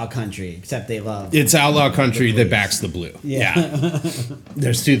outlaw country, except they love. It's outlaw country that backs the blue. Yeah.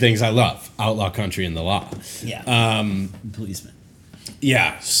 There's two things I love: outlaw country and the law. Yeah. Policeman.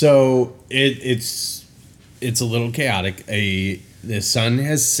 Yeah, so it's a little chaotic. The sun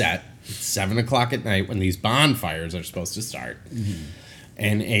has set. It's 7 o'clock at night when these bonfires are supposed to start. Mm-hmm.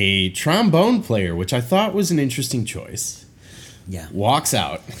 And a trombone player, which I thought was an interesting choice, walks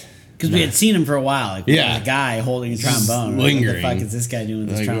out. Because we had seen him for a while. Like, yeah. A guy holding a trombone. Lingering. What the fuck is this guy doing with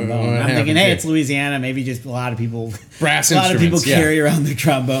this Like, trombone? I'm thinking, hey, it's Louisiana. Maybe just a lot of people... Brass a lot of people instruments, carry around their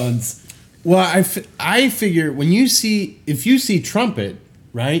trombones. Well, I figure if you see trumpet,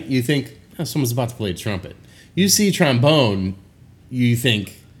 right, you think, oh, someone's about to play trumpet. You see trombone, you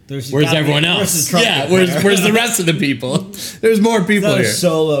think, where's everyone else? Where's the rest of the people? There's more people here.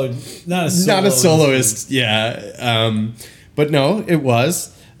 Not a soloist, yeah. But no, it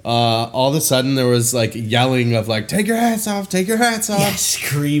was. All of a sudden, there was like yelling of like, take your hats off, take your hats off. Yeah,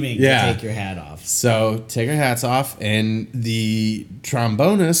 screaming to take your hat off. So take your hats off, and the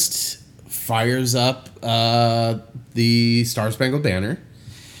trombonist fires up the Star Spangled Banner.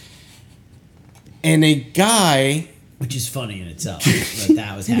 And a guy... Which is funny in itself,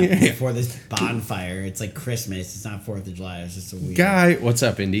 that was happening before this bonfire. It's like Christmas. It's not 4th of July. It's just a weird... Guy, what's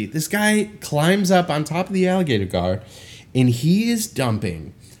up, Indy? This guy climbs up on top of the alligator car, and he is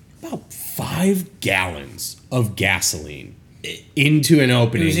dumping about 5 gallons of gasoline into an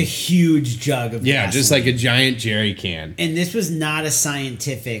opening. It was a huge jug of gasoline. Just like a giant jerry can. And this was not a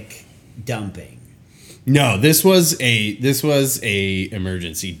scientific dumping. No, this was a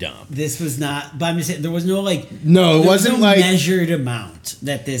emergency dump. This was not, but I'm just saying there was no like it wasn't like measured amount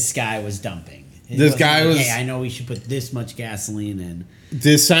that this guy was dumping. This guy was, hey, I know we should put this much gasoline in.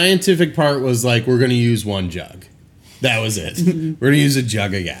 The scientific part was like, we're going to use 1 jug. That was it. We're going to use a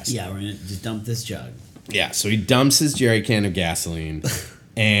jug of gas. Yeah, we're going to just dump this jug. Yeah, so he dumps his jerry can of gasoline,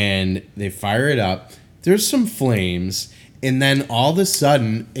 and they fire it up. There's some flames, and then all of a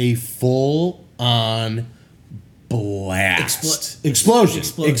sudden, a full-on blast. Explosion.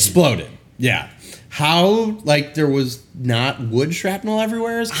 Exploded. Yeah. How, like, there was not wood shrapnel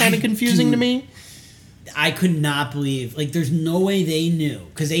everywhere is kind of confusing to me. I could not believe, like, there's no way they knew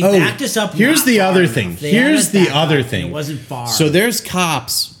because they backed us up. Here's the other thing. It wasn't far. So there's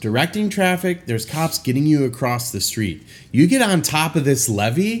cops directing traffic. There's cops getting you across the street. You get on top of this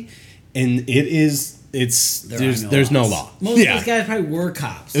levee, and there's no law. Most of those guys probably were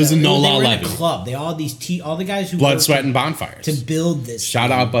cops. It was a no law levee. They were in a club. They all the guys who Blood, Sweat, and Bonfires to build this.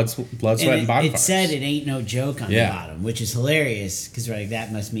 Shout out Blood, Sweat, and Bonfires. It said it ain't no joke on the bottom, which is hilarious because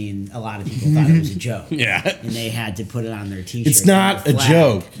that must mean a lot of people thought it was a joke. Yeah, and they had to put it on their t-shirt. It's not a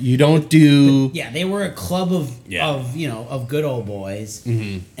joke. You don't do. But, they were a club of good old boys,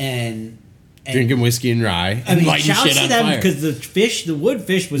 and drinking whiskey and rye. I mean, lighting shouts shit to on them fire. because the wood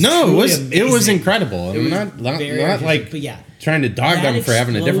fish was it was incredible. I'm not like trying to dog them for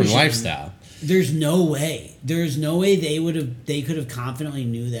having a different lifestyle. There's no way they could have confidently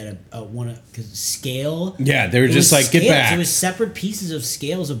knew that because scale. Yeah, they were just like, get back. It was separate pieces of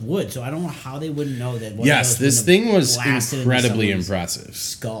scales of wood, so I don't know how they wouldn't know that. This thing was incredibly impressive.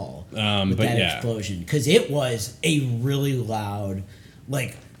 Skull, with that explosion, because it was a really loud,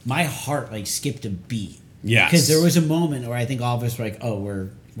 like. My heart skipped a beat. Yeah, because there was a moment where I think all of us were like, "Oh, we're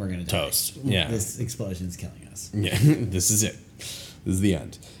gonna die. Toast." Yeah, this explosion's killing us. Yeah, this is it. This is the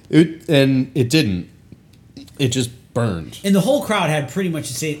end. It didn't. It just burned. And the whole crowd had pretty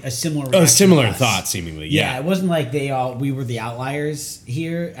much a similar thought, seemingly. Yeah, it wasn't like we were the outliers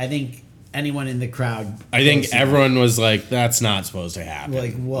here. I think anyone in the crowd. I think everyone was like, "That's not supposed to happen."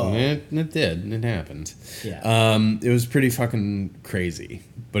 Like, whoa! It did. It happened. Yeah. It was pretty fucking crazy,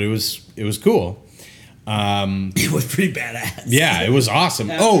 but it was cool. It was pretty badass. Yeah, it was awesome.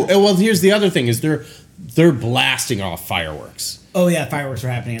 Well, here's the other thing: is they're blasting off fireworks. Oh yeah, fireworks were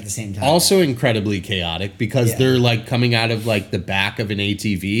happening at the same time. Also incredibly chaotic because they're like coming out of like the back of an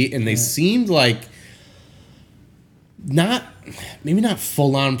ATV, and they seemed like maybe not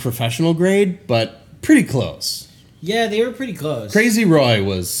full on professional grade, but pretty close. Yeah, they were pretty close. Crazy Roy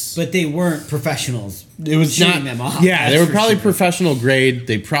was, but they weren't professionals. It was shooting not them off. Yeah, they were probably professional grade.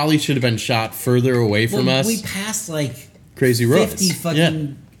 They probably should have been shot further away from us. We passed like Crazy Roy 50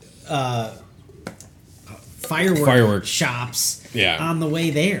 fucking firework shops. On the way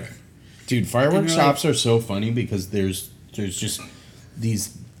there. Dude, firework shops are so funny because there's just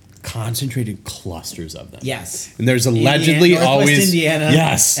these concentrated clusters of them. Yes. And there's allegedly always Indiana.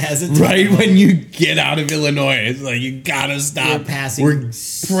 Yes. Right when you get out of Illinois, it's like you gotta stop. We're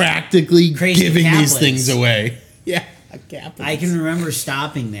practically giving these things away. Yeah. I can remember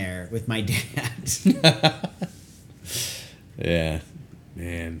stopping there with my dad. Yeah.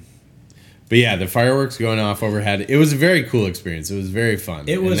 Man. But yeah, the fireworks going off overhead. It was a very cool experience. It was very fun.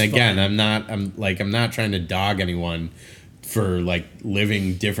 It was and again, fun. I'm not trying to dog anyone for like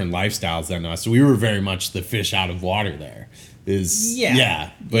living different lifestyles than us. We were very much the fish out of water there. But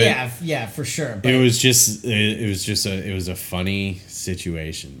for sure. But it was a funny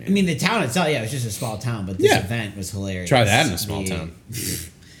situation, man. I mean, the town itself, it was just a small town, but this event was hilarious. Try that in a small town.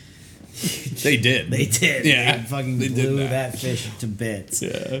 They did. Yeah, they fucking blew that fish to bits.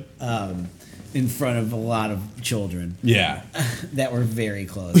 Yeah. In front of a lot of children. Yeah. That were very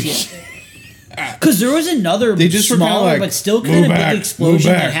close. Because there was another just smaller like, but still kind of big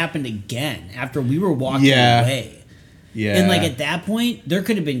explosion back. that happened again after we were walking away. Yeah. And like at that point, there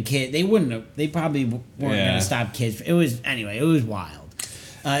could have been kids. They probably weren't going to stop kids. It was wild.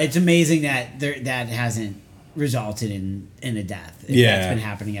 It's amazing that that hasn't resulted in a death. That's been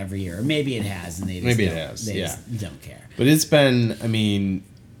happening every year. Or maybe it has, and they just don't care. But it's been, I mean,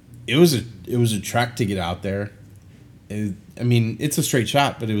 it was a trek to get out there. It's a straight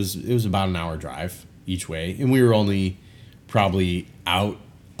shot, but it was about an hour drive each way, and we were only probably out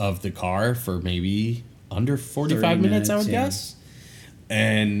of the car for maybe under 45 minutes, I would guess.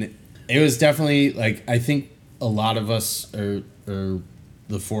 And it was definitely like, I think a lot of us or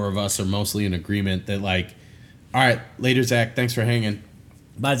the four of us are mostly in agreement that like, all right, later, Zach, thanks for hanging.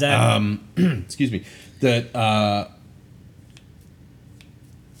 Bye, Zach. Excuse me. That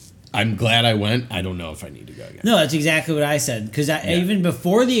I'm glad I went. I don't know if I need to go again. No, that's exactly what I said. Because even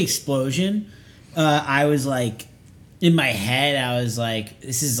before the explosion, I was like, in my head, I was like,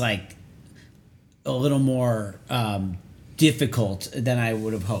 this is like a little more difficult than I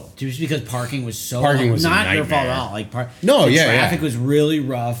would have hoped. Just because parking was so Parking was not a your fault nightmare. at all. Like traffic was really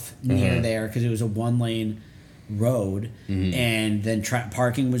rough near there because it was a 1-lane road, and then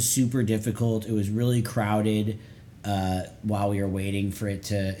parking was super difficult. It was really crowded while we were waiting for it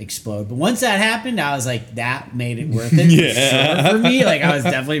to explode. But once that happened, I was like, that made it worth it for sure for me. Like I was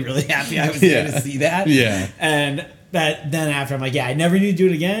definitely really happy I was there to see that. Yeah. And then after I'm like, I never need to do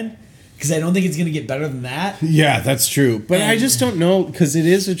it again. Because I don't think it's going to get better than that. Yeah, that's true. But I just don't know, because it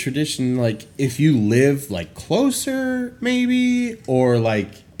is a tradition, like, if you live, like, closer, maybe, or,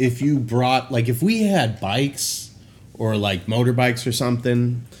 like, if you brought, like, if we had bikes or, like, motorbikes or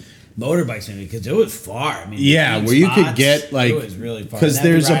something. Motorbikes, maybe, because it was far. I mean, where you could get, like, it was really far. because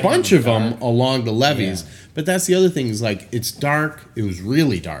there's a bunch of them along the levees. Yeah. But that's the other thing is, like, it's dark. It was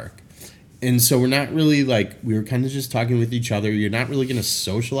really dark. And so we're not really, like, we were kind of just talking with each other. You're not really going to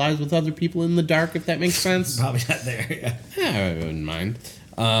socialize with other people in the dark, if that makes sense. Probably not there, yeah. I wouldn't mind.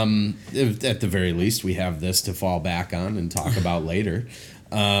 At the very least, we have this to fall back on and talk about later.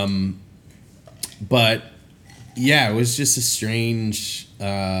 But, yeah, it was just a strange,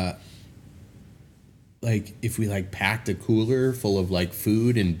 like, if we, like, packed a cooler full of, like,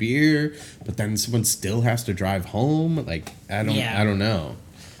 food and beer, but then someone still has to drive home. Like, I don't know.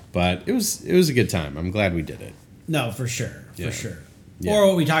 But it was a good time. I'm glad we did it. No, for sure. For sure. Yeah. Or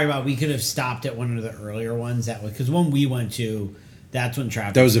what we talked about, we could have stopped at one of the earlier ones. That was because when we went to, that's when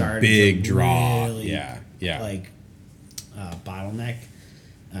traffic that was started. A big to draw. Really, Yeah. Like, bottleneck.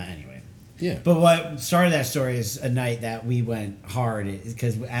 Anyway. Yeah. But what started that story is a night that we went hard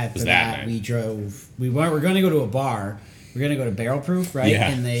because after that we drove. We're going to go to a bar. We're going to go to Barrel Proof, right? Yeah.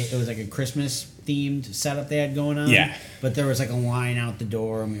 And it was like a Christmas themed setup they had going on. Yeah. But there was like a line out the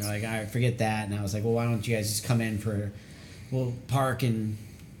door, and we were like, all right, forget that. And I was like, well, why don't you guys just come in we'll park and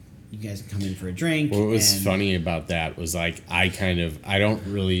you guys come in for a drink. What was funny about that was like, I'm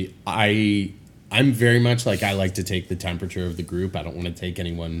very much like, I like to take the temperature of the group. I don't want to take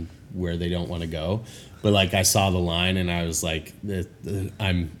anyone where they don't want to go. But like, I saw the line and I was like,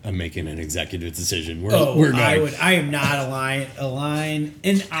 I'm making an executive decision. We're going. I am not a line.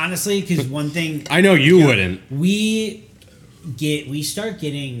 And honestly, because one thing I know you wouldn't. We start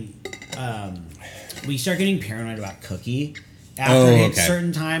getting paranoid about Cookie after it hit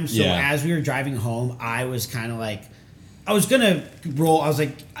certain times. So as we were driving home, I was kind of like, I was gonna roll. I was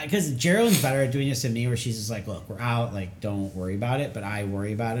like, because Geraldine's better at doing this than me, where she's just like, look, we're out, like, don't worry about it. But I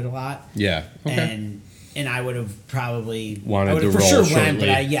worry about it a lot. Yeah. Okay. And I would have probably wanted to roll shortly. but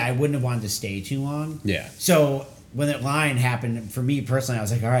I wouldn't have wanted to stay too long. Yeah. So when that line happened, for me personally, I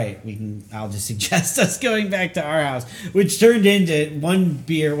was like, all right, I'll just suggest us going back to our house, which turned into one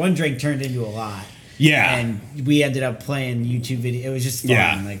drink turned into a lot. Yeah. And we ended up playing YouTube video. It was just fun.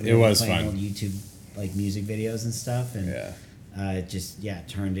 Yeah, like, it was playing fun. Old YouTube like music videos and stuff, and it just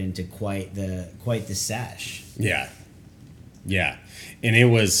turned into quite the sesh. Yeah. Yeah. And it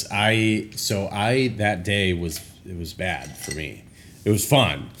was that day it was bad for me. It was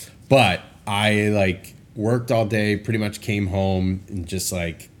fun, but I like worked all day, pretty much came home and just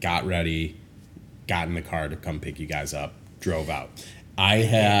like got ready, got in the car to come pick you guys up, drove out. I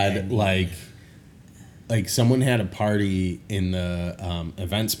had like like someone had a party in the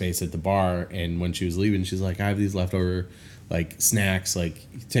event space at the bar, and when she was leaving, she's like, I have these leftover like snacks, like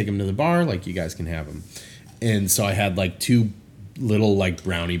take them to the bar, like you guys can have them. And so I had like 2 little like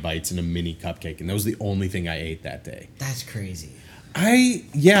brownie bites and a mini cupcake, and that was the only thing I ate that day. That's crazy. I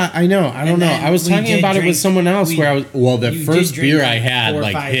know. I don't know. I was talking about it with someone else where I was. Well, the first beer I had 4 or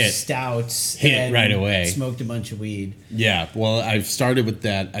like 5 hit stouts, hit right away. Smoked a bunch of weed. Yeah. Well, I've started with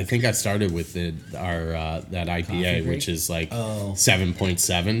that. I think I started with our that IPA, which is like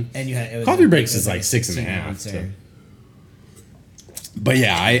 7.7. And you had Coffee Breaks is like 6.5. So. But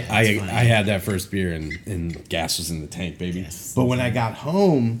yeah, I had that first beer and gas was in the tank, baby. Yes. But when I got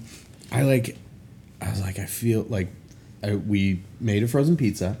home, I was like, I feel like we made a frozen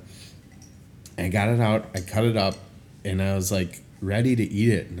pizza. I got it out, I cut it up, and I was like ready to eat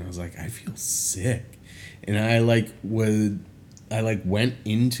it. And I was like, I feel sick. And I went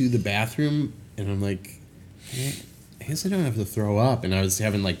into the bathroom and I'm like, I guess I don't have to throw up. And I was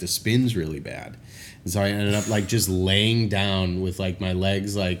having like the spins really bad. And so I ended up like just laying down with like my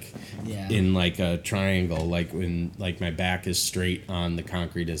legs like in like a triangle, like when like my back as straight on the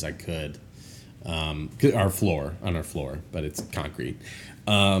concrete as I could. On our floor, but it's concrete.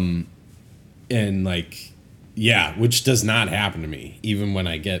 And like, yeah, which does not happen to me, even when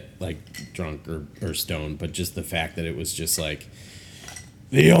I get like drunk or stoned, but just the fact that it was just like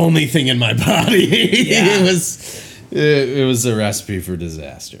the only thing in my body. Yeah. It was a recipe for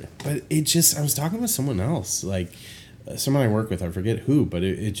disaster. But it just, I was talking with someone else, like someone I work with, I forget who, but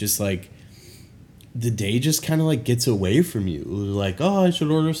it just like, the day just kind of like gets away from you. Like, oh, I should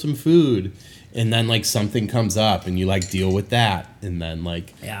order some food. And then like something comes up and you like deal with that. And then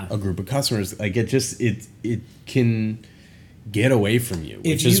like a group of customers, like it can get away from you,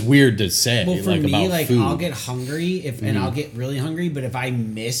 which is weird to say. Well, for like, me, about like food. I'll get hungry and I'll get really hungry. But if I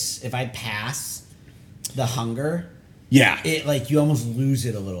pass the hunger, it like you almost lose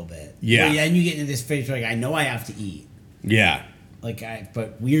it a little bit. Yeah. But then you get into this phase where like I know I have to eat. Yeah. Like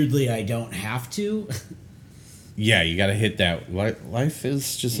but weirdly I don't have to. Yeah, you got to hit that. Life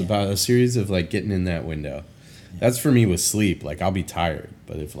is just about a series of like getting in that window. That's for me with sleep. Like I'll be tired,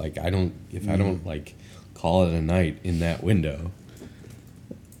 but if like I don't like call it a night in that window,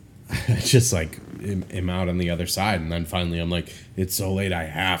 I just like am out on the other side, and then finally I'm like, it's so late, I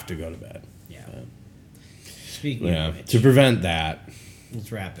have to go to bed. Yeah. Speaking of which, to prevent that,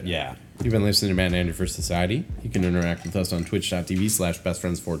 let's wrap it up. Yeah. You've been listening to Matt and Andrew for Society. You can interact with us on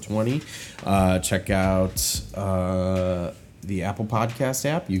twitch.tv/bestfriends420. Check out the Apple Podcast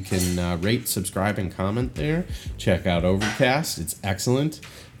app. You can rate, subscribe, and comment there. Check out Overcast. It's excellent.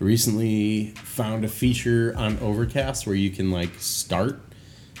 Recently found a feature on Overcast where you can like start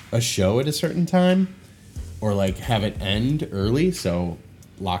a show at a certain time or like have it end early. So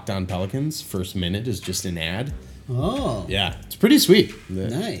Locked On Pelicans, first minute is just an ad. Oh. Yeah. It's pretty sweet.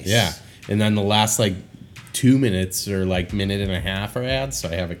 Nice. Yeah. And then the last like 2 minutes or like minute and a half are ads, so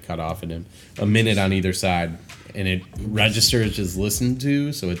I have it cut off in a minute on either side, and it registers as listened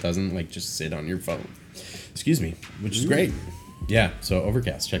to, so it doesn't like just sit on your phone. Excuse me, which is great. Yeah, so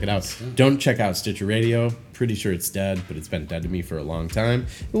Overcast, check it out. Don't check out Stitcher Radio. Pretty sure it's dead, but it's been dead to me for a long time.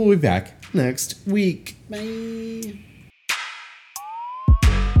 We'll be back next week. Bye.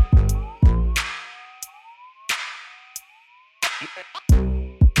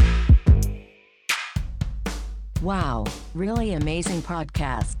 Wow, really amazing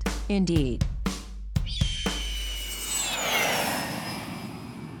podcast. Indeed.